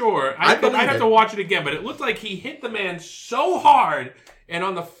pretty sure. I'd have to watch it again, but it looked like he hit the man so hard, and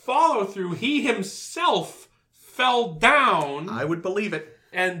on the follow-through, he himself fell down. I would believe it.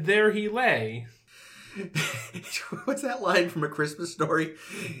 And there he lay. What's that line from A Christmas Story?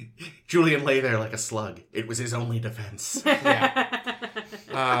 Julian lay there like a slug. It was his only defense. Yeah.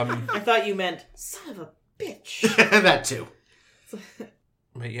 I thought you meant, son of a bitch. That too.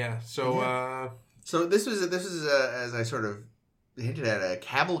 But yeah, so... So this is as I sort of hinted at, a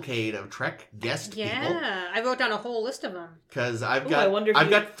cavalcade of Trek guest people. Yeah, I wrote down a whole list of them. Because I've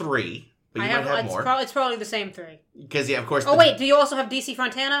got 3. But you might have more. It's probably the same 3. Because, yeah, of course... Oh, wait, do you also have DC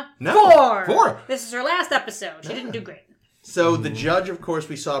Fontana? No. 4! This is her last episode. She didn't do great. So, the judge, of course,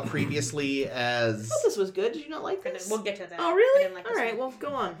 we saw previously as... Oh, this was good. Did you not like this? We'll get to that. Oh, really? I didn't like this All right, one. well, go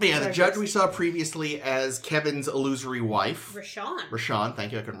on. But yeah, the judge we saw previously as Kevin's illusory wife. Rashawn,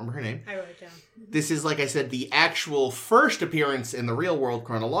 thank you. I couldn't remember her name. I wrote it down. This is, like I said, the actual first appearance in the real world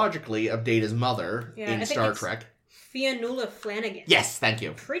chronologically of Data's mother in Star Trek. Fionnuala Flanagan. Yes, thank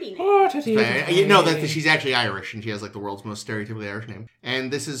you. Pretty name. You know that she's actually Irish, and she has like the world's most stereotypically Irish name.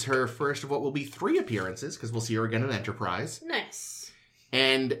 And this is her first of what will be 3 appearances, because we'll see her again in Enterprise. Nice.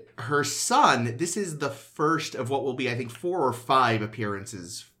 And her son, this is the first of what will be, I think, 4 or 5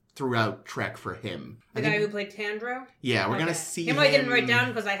 appearances throughout Trek for him. The guy who played Tandro? Yeah, we're gonna see him. I didn't write down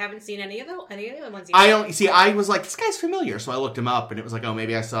because I haven't seen any of the other ones. I was like, this guy's familiar, so I looked him up, and it was like, oh,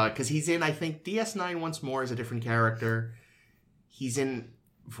 maybe I saw it, because he's in, I think, DS9 once more as a different character. He's in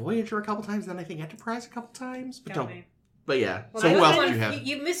Voyager a couple times, then I think Enterprise a couple times. But yeah. Well, so who else did you have?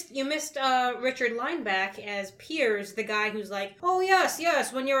 You missed Richard Lineback as Piers, the guy who's like, oh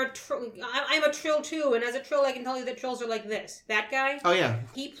yes, when you're I'm a trill too, and as a trill I can tell you that trills are like this. That guy? Oh yeah.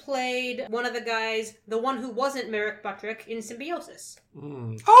 He played one of the guys, the one who wasn't Merrick Buttrick in Symbiosis.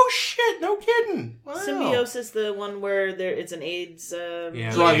 Mm. Oh shit, no kidding. Wow. Symbiosis, the one where it's an AIDS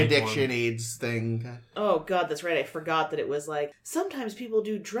drug addiction AIDS thing. Oh god, that's right. I forgot that it was like sometimes people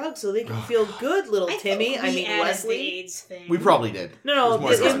do drugs so they can feel good, little Timmy. Wesley. The AIDS thing. We probably did. No,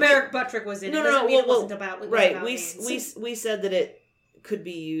 because Merrick Buttrick was in it. It wasn't about right. We said that it could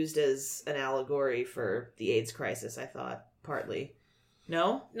be used as an allegory for the AIDS crisis. I thought partly.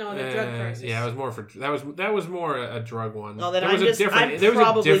 No, the drug crisis. Yeah, it was more for that was more a drug one. Oh, then I'm probably just misremembering.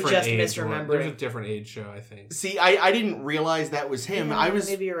 There was a different AIDS show, I think. See, I didn't realize that was him. Yeah,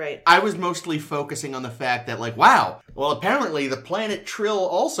 maybe you're right. I was mostly focusing on the fact that, like, wow, well, apparently the planet Trill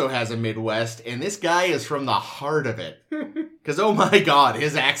also has a Midwest, and this guy is from the heart of it. Because, oh my god,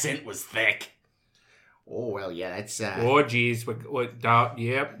 his accent was thick. Oh, well, yeah, that's... Oh, jeez.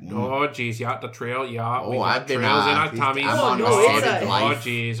 Yep. Oh, jeez. Yeah, the trail. Yeah. Oh, I've been... trails in our tummies. Oh,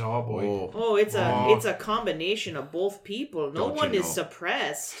 jeez. Oh, boy. Oh, it's a combination of both people. No one is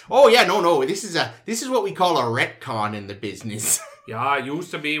suppressed. Oh, yeah, no. This is what we call a retcon in the business. Yeah, it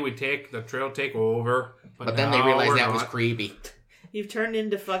used to be the trail take over. But then they realized that was creepy. You've turned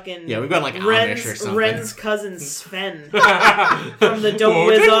into fucking... Yeah, we've got like Amish or something. Ren's cousin Sven. From the Don't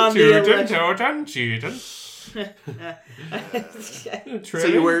Whiz on the... So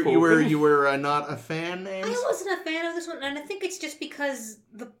you were not a fan, Ames? I wasn't a fan of this one, and I think it's just because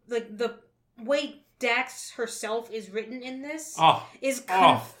the way Dax herself is written in this is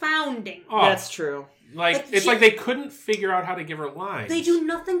confounding. That's true. It's like they couldn't figure out how to give her lines. They do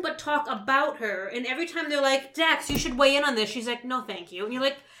nothing but talk about her, and every time they're like, Dax, you should weigh in on this, she's like, no, thank you. And you're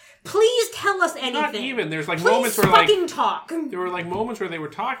like, please tell us anything. Not even. There's like please moments where fucking talk. There were like moments where they were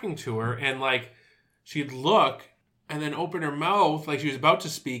talking to her, and like she'd look and then open her mouth like she was about to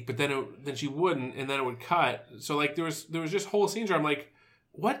speak, but then she wouldn't, and then it would cut. So like there was just whole scenes where I'm like,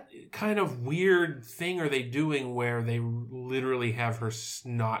 what kind of weird thing are they doing where they literally have her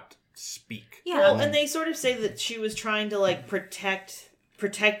not speak? Yeah. Well, and they sort of say that she was trying to like protect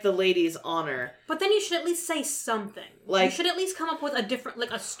protect the lady's honor. But then you should at least say something. Like, you should at least come up with a different,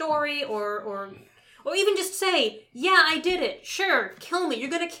 like a story or even just say, yeah, I did it. Sure, kill me. You're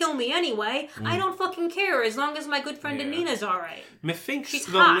gonna kill me anyway. I don't fucking care as long as my good friend Anina's alright. Methinks She's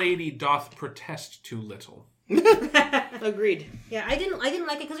the hot. lady doth protest too little. Agreed. Yeah, I didn't like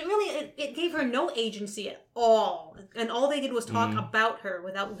it because it gave her no agency at all, and all they did was talk about her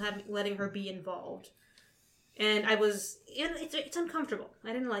without letting her be involved. And it's uncomfortable.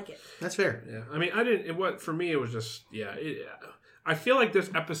 I didn't like it. That's fair. Yeah, I mean, I didn't. For me, it was just I feel like this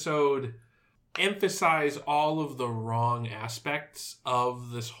episode emphasized all of the wrong aspects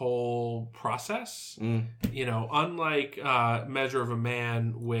of this whole process. You know, unlike Measure of a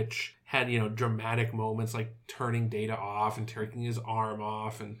Man, which had, you know, dramatic moments like turning Data off and taking his arm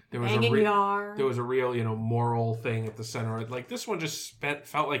off, and there was a real, you know, moral thing at the center. Like, this one just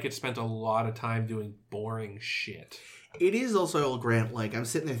felt like it spent a lot of time doing boring shit. It is also, Grant, like, I'm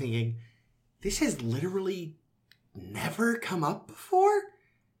sitting there thinking, this has literally never come up before?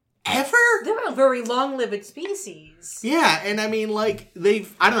 Ever? They're a very long-lived species. Yeah, and I mean, like,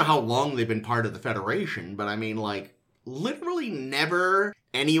 I don't know how long they've been part of the Federation, but I mean, like, literally never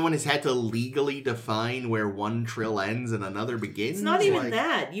anyone has had to legally define where one trill ends and another begins. It's not even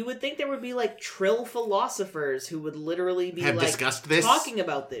that. You would think there would be, like, trill philosophers who would literally be, have like, discussed this, talking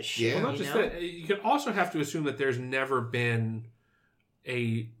about this shit. Yeah. Well, not just that. You could also have to assume that there's never been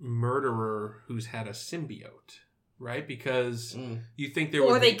a murderer who's had a symbiote, right? Because you think there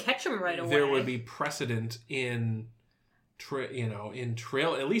would they catch him right away. There would be precedent in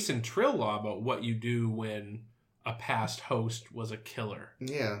trill, at least in trill law, about what you do when a past host was a killer.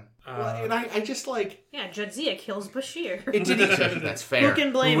 Yeah. Well, and I just like... Yeah, Jadzia kills Bashir. That's fair. Who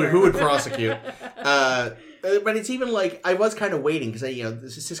can blame her? Who would prosecute? But it's even like, I was kind of waiting, because, you know,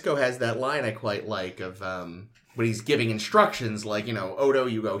 Cisco has that line I quite like of, when he's giving instructions, like, you know, Odo,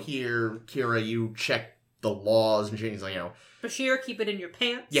 you go here, Kira, you check the laws, and shit. He's like, you know... Bashir, keep it in your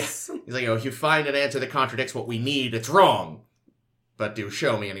pants. Yes. He's like, you know, if you find an answer that contradicts what we need, it's wrong. But do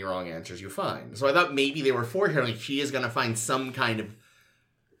show me any wrong answers you find. So I thought maybe they were foreshadowing she is going to find some kind of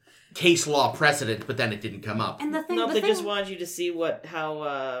case law precedent, but then it didn't come up. And they just wanted you to see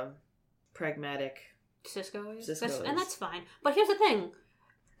how pragmatic Cisco is. Cisco is. And that's fine. But here's the thing: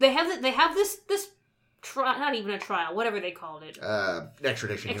 they have this not even a trial, whatever they called it.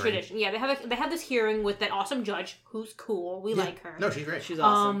 Extradition. Yeah, they have this hearing with that awesome judge who's cool. We like her. No, she's great. She's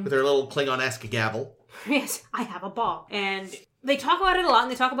awesome. With her little Klingon-esque gavel. Yes, I have a ball. And they talk about it a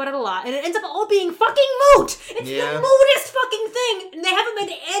lot, and it ends up all being fucking moot! It's the mootest fucking thing! And they haven't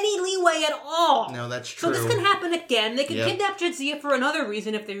made any leeway at all! No, that's true. So this can happen again. They can kidnap Jadzia for another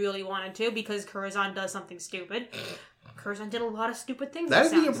reason if they really wanted to, because Curzon does something stupid. Curzon did a lot of stupid things.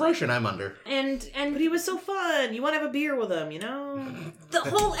 That's the impression I'm under. But he was so fun. You want to have a beer with him, you know? The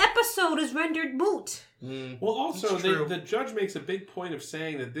whole episode is rendered moot. Well, also, the judge makes a big point of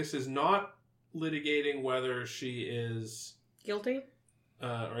saying that this is not litigating whether she is... Guilty?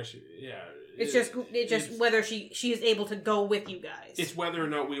 It's just whether she is able to go with you guys. It's whether or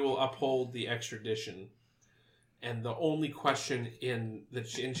not we will uphold the extradition. And the only question and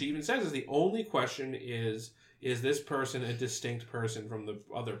she even says is the only question is this person a distinct person from the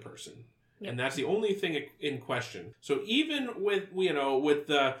other person? Yep. And that's the only thing in question. So even with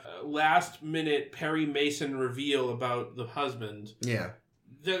the last minute Perry Mason reveal about the husband,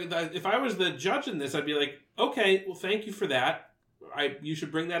 if I was the judge in this, I'd be like, okay, well, thank you for that. You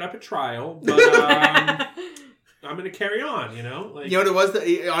should bring that up at trial, but I'm going to carry on. You know, like, you know what it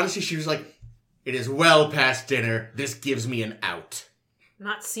was? Honestly, she was like, "It is well past dinner. This gives me an out."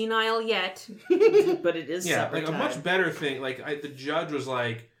 Not senile yet, but it is. Yeah, like time. A much better thing. Like the judge was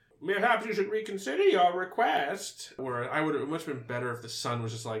like, "Perhaps you should reconsider your request." Or I would have much been better if the son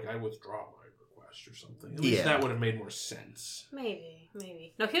was just like, "I withdraw my request" or something. At least that would have made more sense. Maybe.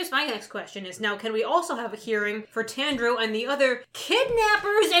 Now, here's my next question is, now, can we also have a hearing for Tandro and the other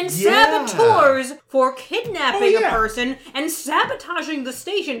kidnappers and saboteurs for kidnapping a person and sabotaging the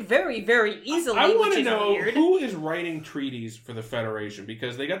station very, very easily, I want to which is know weird. Who is writing treaties for the Federation,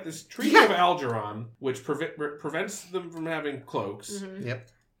 because they got this Treaty of Algeron, which prevents them from having cloaks. Mm-hmm. Yep.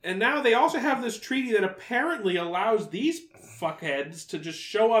 And now they also have this treaty that apparently allows these fuckheads to just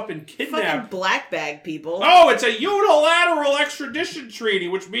show up and kidnap... Fucking black bag people. Oh, it's a unilateral extradition treaty,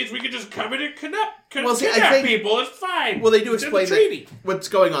 which means we can just come in and kidnap people. It's fine. Well, they do explain that what's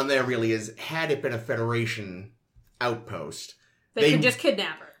going on there really is, had it been a Federation outpost... They could just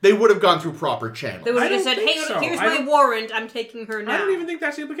kidnap her. They would have gone through proper channels. They would have just said, hey, here's my warrant, I'm taking her now. I don't even think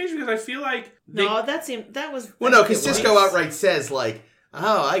that's the implication, because I feel like... that was... Well, no, because Cisco outright says, like,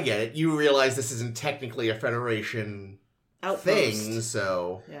 oh, I get it. You realize this isn't technically a Federation thing,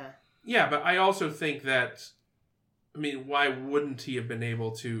 so... Yeah. Yeah, but I also think that, I mean, why wouldn't he have been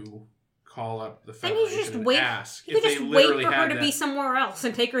able to call up the Then you Federation just and wait. ask You if could they just literally wait for her had to that? be somewhere else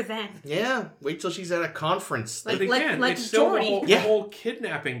and take her then. Yeah, wait till she's at a conference. Like- But again, like it's still Jordy. the whole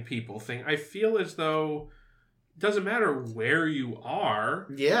kidnapping people thing. I feel as though it doesn't matter where you are.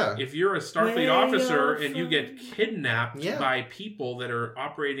 Yeah. If you're a Starfleet Where officer you're and you get kidnapped Yeah. by people that are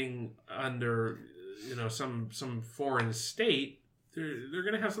operating under, some foreign state, they're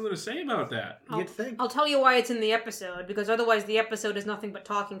going to have something to say about that. You'd think. I'll tell you why it's in the episode, because otherwise the episode is nothing but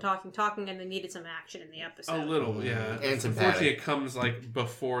talking, and they needed some action in the episode. A little, yeah. And some Unfortunately, padding. it comes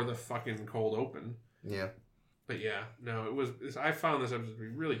before the fucking cold open. Yeah. But yeah, no, I found this episode to be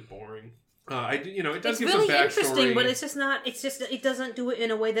really boring. It does It's give really some backstory. interesting, but it's just not. It's just it doesn't do it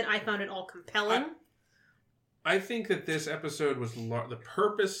in a way that I found it all compelling. I think that this episode was the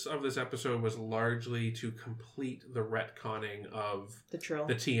purpose of this episode was largely to complete the retconning of The trill.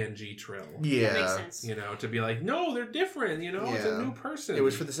 the TNG trill. Yeah. That makes sense. To be like, no, they're different. It's a Yeah. new person. It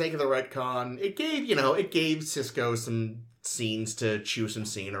was for the sake of the retcon. It gave Cisco some scenes to chew some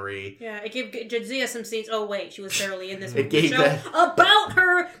scenery. Yeah, it gave Jadzia some scenes. Oh wait, she was barely in this It gave show that- about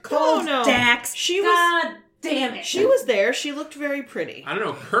her called No. Dax. She was- God damn it. She was there. She looked very pretty. I don't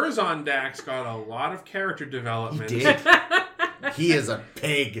know. Curzon Dax got a lot of character He development. did. He is a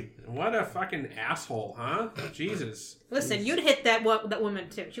pig. What a fucking asshole, huh? Jesus. Listen, you'd hit that woman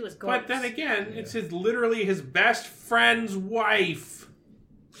too. She was gorgeous. But then again, it's literally his best friend's wife.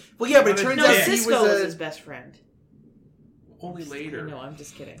 Well, yeah, but it What a turns No, out dick. he Cisco was was his best friend. Only later. No, I'm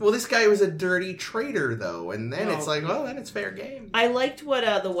just kidding. Well, this guy was a dirty traitor, though, and then Well, it's like, well, then it's fair game. I liked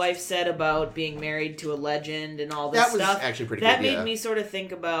what the wife said about being married to a legend and all this That was stuff. actually pretty That good, made yeah. me sort of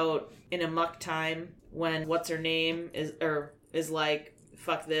think about in Amok Time when what's her name is like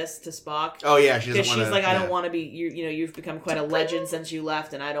fuck this to Spock. Oh yeah, she doesn't Because want she's to. like, I don't want to be. You've become quite a legend since you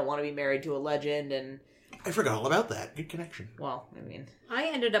left, and I don't want to be married to a legend. And I forgot all about that. Good connection. well, I mean, I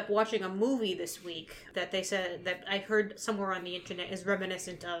ended up watching a movie this week that they said that I heard somewhere on the internet is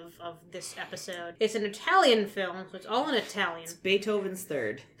reminiscent of this episode. It's an Italian film, so it's all in Italian. Beethoven's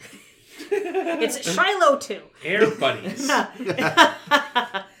Third. It's Shiloh 2. Air buddies.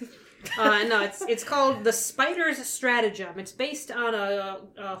 No, it's called The Spider's Stratagem. It's based on a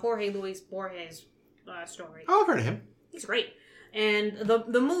Jorge Luis Borges story. Oh, I've heard of him. He's great. And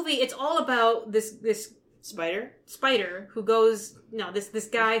the movie, it's all about this Spider. spider who goes, this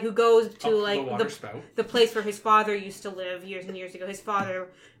guy who goes to Up like the water spout. the place where his father used to live years and years ago. His father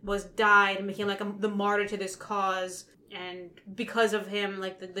died and became like the martyr to this cause, and because of him,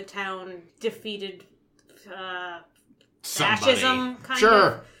 like the town defeated fascism, kind Sure.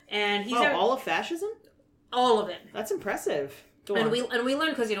 of. And he's All of fascism? all of it. That's impressive. Go And on. we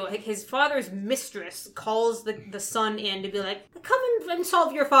learn because his father's mistress calls the son in to be like, come and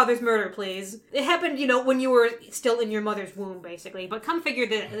solve your father's murder, please. It happened, when you were still in your mother's womb, basically. But come figure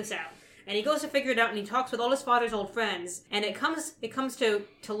this out. And he goes to figure it out, and he talks with all his father's old friends. And it comes to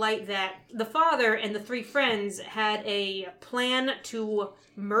light that the father and the three friends had a plan to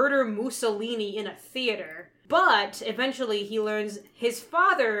murder Mussolini in a theater. But eventually he learns his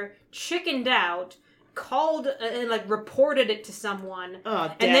father chickened out, called and reported it to someone. Oh,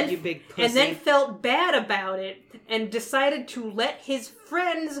 Dad, and then, you big pussy. And then felt bad about it and decided to let his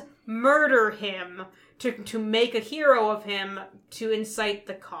friends murder him to make a hero of him to incite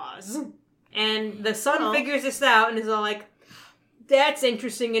the cause. And the son figures this out and is all like, that's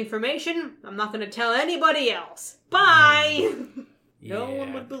interesting information. I'm not going to tell anybody else. Bye! No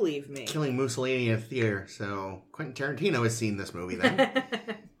one would believe me. Killing Mussolini in a theater, so Quentin Tarantino has seen this movie then.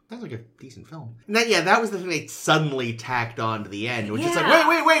 Sounds like a decent film. And that was the thing they suddenly tacked on to the end, which is like, Yeah.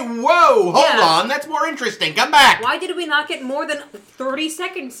 wait, whoa, hold on, that's more interesting, come back! Why did we not get more than 30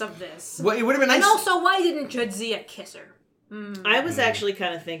 seconds of this? Well, it would have been nice. And also, why didn't Jadzia kiss her? I was actually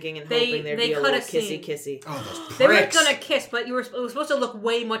kind of thinking and They- hoping there'd they be a cut little a scene. kissy. Oh, those pricks. They weren't gonna kiss, but it was supposed to look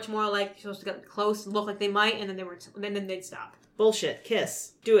way much more like you're supposed to get close, look like they might, and then they'd stop. Bullshit.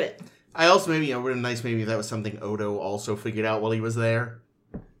 Kiss. Do it. I also it would have been nice maybe if that was something Odo also figured out while he was there.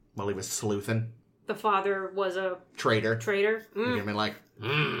 While he was sleuthing. The father was a Traitor. traitor. He could have been like,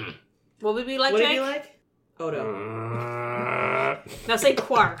 What would we like, What did Jake? you like? Odo. Now say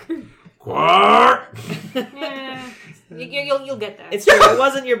Quark. Quark! Yeah. You'll get that. It's true. It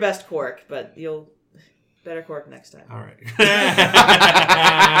wasn't your best Quark, but you'll better Quark next time. All right.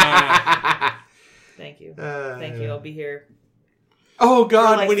 Thank you. Thank you. I'll be here Oh for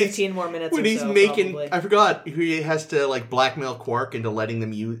god, like when 15 more minutes when or he's so, making, probably. I forgot, he has to blackmail Quark into letting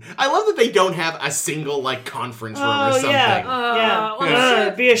them use. I love that they don't have a single conference room or something. Yeah. well,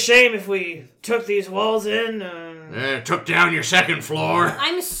 It'd be a shame if we took these walls in. Took down your second floor.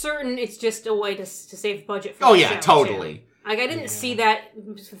 I'm certain it's just a way to save budget for Oh, the yeah, show, totally. too. Like, I didn't see that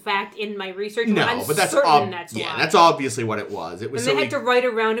fact in my research, No, but I'm but that's certain that's why. that's obviously what it was. It was And they had to write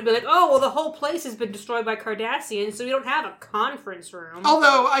around and be like, oh, well, the whole place has been destroyed by Cardassians, so we don't have a conference room.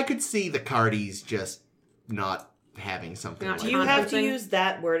 Although, I could see the Cardis just not having something Not like Do you have to Conferencing. use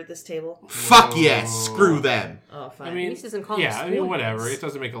that word at this table? Fuck yes, screw them. Oh, fine. I mean, This isn't called yeah, I mean, spoilers. whatever. It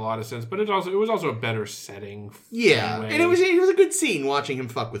doesn't make a lot of sense, but it was also a better setting. Yeah, anyway. and it was a good scene watching him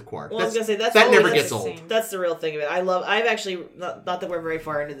fuck with Quark. Well, I was gonna say that never always gets the old. same. That's the real thing of it. I've actually not that we're very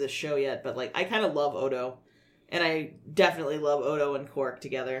far into this show yet, but like I kind of love Odo, and I definitely love Odo and Quark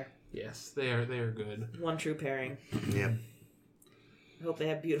together. Yes, they are good. One true pairing. Yeah, I hope they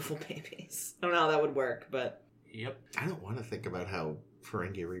have beautiful babies. I don't know how that would work, but Yep. I don't want to think about how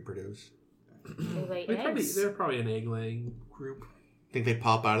Ferengi reproduce. They lay They're eggs. probably an egg laying group. Think they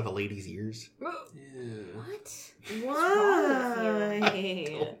pop out of the lady's ears? What? why?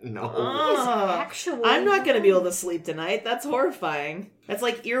 No. Oh, Actual. I'm not gonna be able to sleep tonight. That's horrifying. That's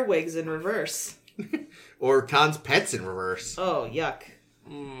like earwigs in reverse. Or Khan's pets in reverse. Oh, yuck.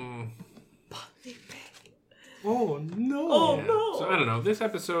 Oh no. Oh, Yeah. no. So I don't know. This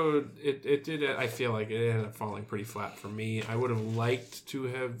episode, it did. I feel like it ended up falling pretty flat for me. I would have liked to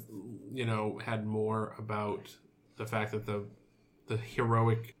have, had more about the fact that the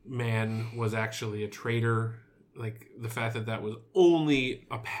heroic man was actually a traitor. Like the fact that was only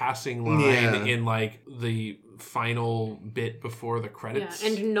a passing line in like the final bit before the Yeah, credits.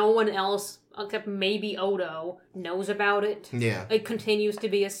 and no one else, except maybe Odo, knows about it. Yeah. It continues to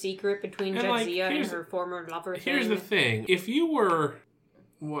be a secret between And, like, Jadzia and here's- her former lover. Here's the thing: if you were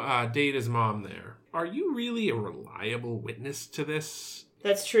Data's mom, there, are you really a reliable witness to this?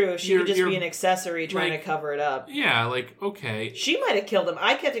 That's true. She could just be an accessory trying like- to cover it up. Yeah, like okay. She might have killed him.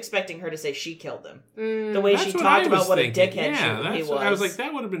 I kept expecting her to say she killed him. Mm. The way That's she what talked I was about what a thinking. dickhead Yeah, he that's was. I was like,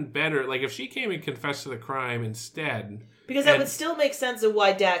 that would have been better. Like if she came and confessed to the crime instead. Because that and- would still make sense of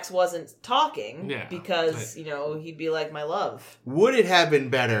why Dax wasn't talking. Yeah, Because, he'd be like, my love. Would it have been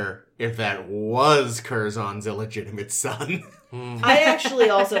better if that was Curzon's illegitimate son? I actually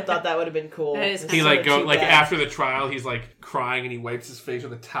also thought that would have been cool. That is It's He That's like sort go of like too bad. after the trial, he's like crying and he wipes his face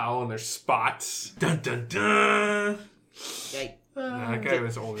with a towel and there's spots. Dun dun dun. Yikes. That guy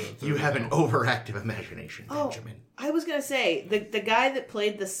was older. Than You 30 have an now. overactive imagination, Oh. Benjamin. I was gonna say, the guy that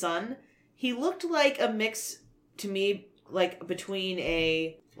played the son, he looked like a mix to me, like between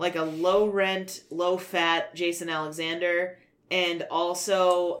a low rent, low fat Jason Alexander and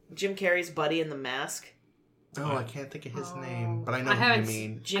also Jim Carrey's buddy in The Mask. Oh, I can't think of his name, but I know I who you haven't-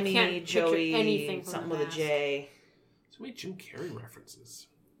 mean. Jimmy, can't picture Joey, anything from something The with a Mask. J. So many Jim Carrey references.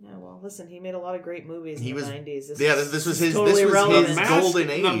 Yeah, well, listen, he made a lot of great movies He in was- the 90s. This was his totally relevant. golden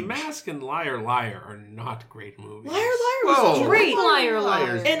age. The Mask and Liar Liar are not great movies. Liar Liar was Whoa. great. Liar,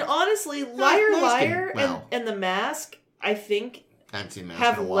 liar. And honestly, Liar Mask Liar and- well. and The Mask, I think, I haven't seen Mask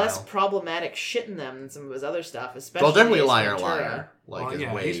have in a while. less problematic shit in them than some of his other stuff, especially Well, definitely Ace Liar Ventura. Liar. Like,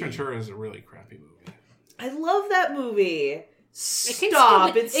 is way... Ace Ventura is a really crappy movie. I love that movie. It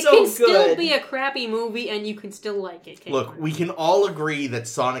Stop! can It's it so can good. still be a crappy movie, and you can still like it. Look, we can all agree that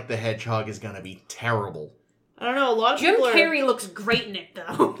Sonic the Hedgehog is going to be terrible. I don't know. A lot of Jim people are. Carrey looks great in it,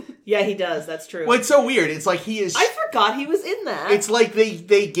 though. Yeah, he does. That's true. Well, it's so weird. It's like he is... I forgot he was in that. It's like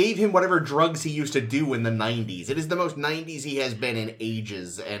they gave him whatever drugs he used to do in the 90s. It is the most 90s he has been in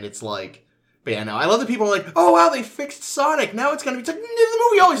ages, and it's like... But yeah, no, I love that people are like, oh wow, they fixed Sonic. Now it's gonna be... It's like, the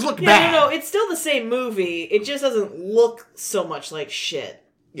movie always looked bad. No, it's still the same movie. It just doesn't look so much like shit.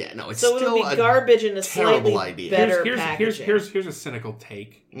 Yeah, no, it's So still it'll be a garbage in a terrible slightly idea. better here's, packaging. here's a cynical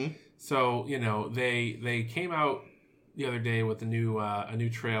take. Hmm? So they came out the other day with a new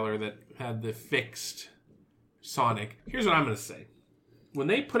trailer that had the fixed Sonic. Here's what I'm gonna say: when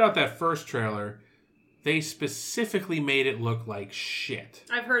they put out that first trailer, they specifically made it look like shit.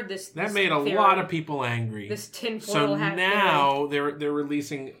 I've heard this. That this made a theory. lot of people angry. This tinfoil So hat now they're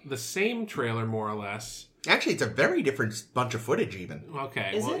releasing the same trailer more or less. Actually, it's a very different bunch of footage, even.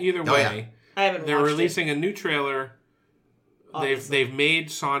 Okay, Is well it? either Oh, way, yeah. I haven't they're watched releasing a new trailer. Obviously. They've made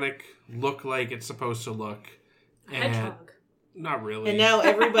Sonic look like it's supposed to look, theory. and Hedgehog. not really. And now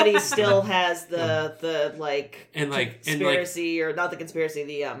everybody still has the like And, like- conspiracy or not the conspiracy,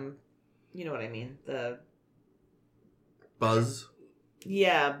 the you know what I mean. The Buzz.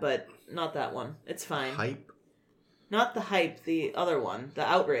 yeah, but not that one. It's fine. Hype. Not the hype, the other one, the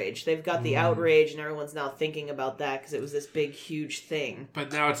outrage. They've got the outrage, and everyone's now thinking about that because it was this big, huge thing.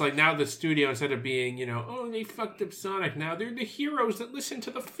 But now it's like, now the studio, instead of being, oh, they fucked up Sonic, now they're the heroes that listen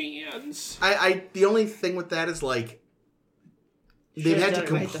to the fans. The only thing with that is, like, They've had to Should've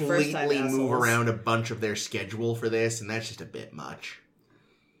done it right the first time, completely move assholes. around a bunch of their schedule for this, and that's just a bit much.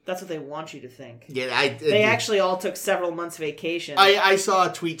 That's what they want you to think. Yeah, They actually all took several months vacation. I saw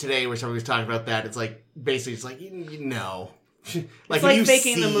a tweet today where somebody was talking about that. It's like, basically, it's like, no. It's like you've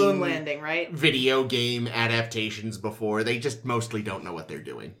faking the moon seen landing, right? Video game adaptations before. They just mostly don't know what they're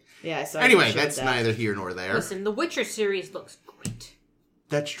doing. Yeah, so Anyway, that's neither here nor there. Listen, the Witcher series looks great.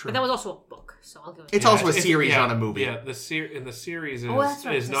 That's true. But that was also a book, so I'll give it It's also a series, not a movie. Yeah, the series is, that's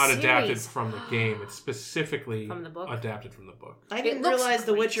right, is the not series. adapted from the game. It's specifically From the book? adapted from the book. I didn't looks realize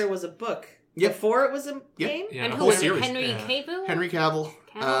The great. Witcher was a book. Yep. Before it was a game? Yeah, And the who whole is it? series. Henry Yeah. Cavill? Henry Cavill.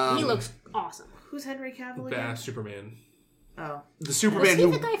 He looks awesome. Who's Henry Cavill again? Superman. Oh. The Was Superman he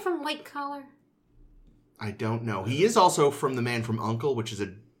who... the guy from White Collar? I don't know. He is also from The Man from U.N.C.L.E., which is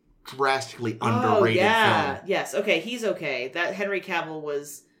a drastically underrated yeah. film. Yes, okay, he's okay. That Henry Cavill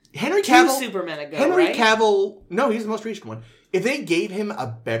was Henry two Cavill... Supermen ago, Henry right? Cavill... No, he's the most recent one. If they gave him a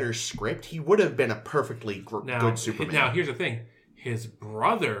better script, he would have been a perfectly good Superman. Now, here's the thing. His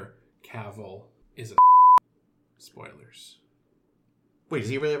brother, Cavill, is a spoilers. Wait, does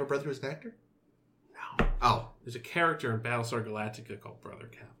he really have a brother who's an actor? No. Oh. There's a character in Battlestar Galactica called Brother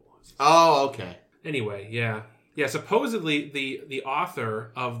Cavill. Oh, okay. Anyway, yeah. Yeah, supposedly the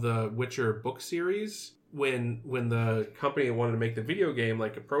author of the Witcher book series, when the company wanted to make the video game,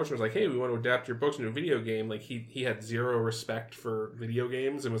 like, approached him, was like, hey, we want to adapt your books into a video game. Like, he had zero respect for video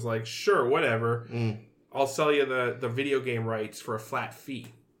games and was like, sure, whatever. I'll sell you the video game rights for a flat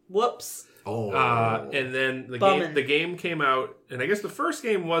fee. Whoops. Oh. And then Bummin'. the game came out, and I guess the first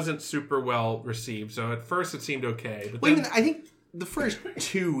game wasn't super well received, so at first it seemed okay. But Well, then, even, I think the first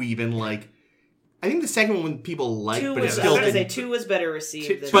two even, like... I think the second one people liked, Two but it was, I still was gonna say didn't... two was better received.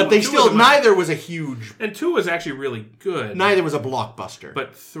 Two- Than But they Two still... was a- Neither was a huge... and 2 was actually really good. Neither was a blockbuster.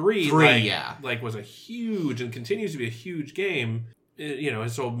 But 3 yeah. like was a huge and continues to be a huge game.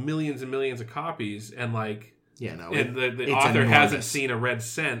 It sold millions and millions of copies, and like, yeah, no. and the it's author enormous. hasn't seen a red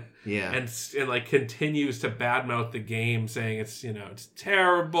cent. Yeah. And like continues to badmouth the game, saying it's it's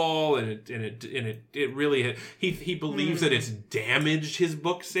terrible, and it really he believes that it's damaged his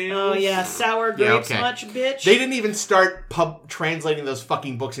book sales. Oh yeah, sour grapes much, bitch. They didn't even start translating those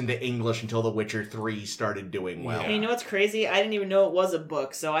fucking books into English until The Witcher 3 started doing well. And you know what's crazy? I didn't even know it was a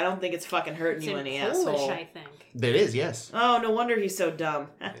book, so I don't think it's fucking hurting It's you in any Polish, asshole. I think. It is, yes. Oh, no wonder he's so dumb.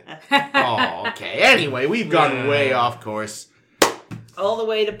 Oh, okay. Anyway, we've gone way off course. All the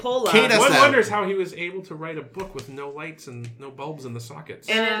way to Poland. Kate, One out. wonders how he was able to write a book with no lights and no bulbs in the sockets.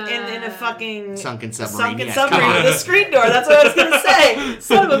 And in a fucking Sunken submarine. sunken yes, submarine come on. with a screen door. That's what I was gonna say.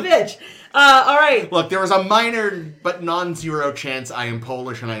 Son of a bitch. All right. Look, there was a minor but non-zero chance I am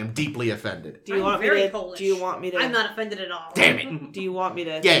Polish, and I am deeply offended. Do you I'm want me very to? Polish. Do you want me to? I'm not offended at all. Damn it. Do you want me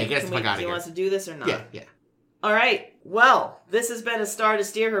to? Yeah, get the can fuck outta Do you here. want us to do this or not? Yeah. All right. Well, this has been A Star to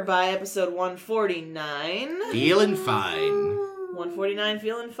Steer Her By, episode 149. Feeling fine. 149,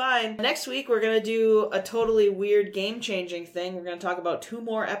 feeling fine. Next week, we're going to do a totally weird game-changing thing. We're going to talk about 2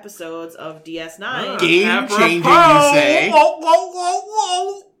 more episodes of DS9. Game-changing, you say?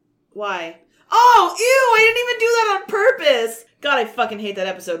 Why? Oh, ew, I didn't even do that on purpose. God, I fucking hate that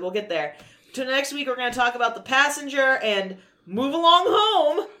episode. We'll get there. To next week, we're going to talk about The Passenger and Move Along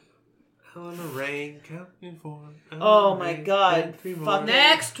Home. On the rain, counting for. Oh my god. Fuck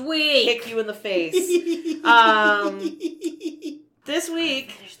Next week. Kick you in the face. This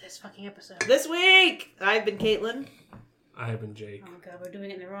week, Finish this fucking episode. I've been Caitlin. I have been Jake. Oh god, we're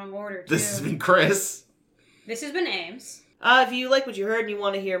doing it in the wrong order too. This has been Chris. This has been Ames. If you like what you heard and you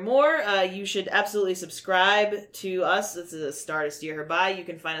want to hear more, you should absolutely subscribe to us. This is A Star to Steer Her By. You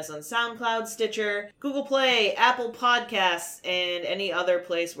can find us on SoundCloud, Stitcher, Google Play, Apple Podcasts, and any other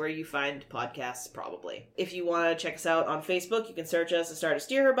place where you find podcasts, probably. If you want to check us out on Facebook, you can search us A Star to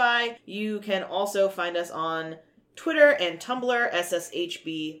Steer Her By. You can also find us on Twitter and Tumblr,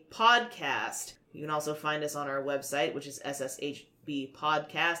 SSHB Podcast. You can also find us on our website, which is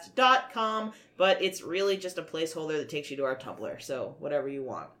sshbpodcast.com, but it's really just a placeholder that takes you to our Tumblr, so whatever you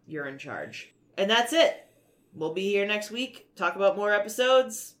want, you're in charge. And that's it. We'll be here next week, talk about more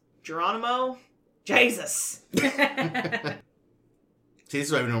episodes. Geronimo, Jesus. See, this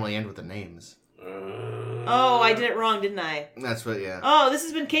is why we normally end with the names. Oh, I did it wrong, didn't I? That's what, yeah. Oh, this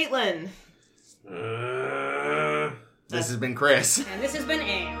has been Caitlin. This has been Chris. And this has been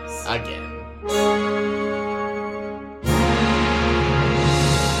Ames. Again.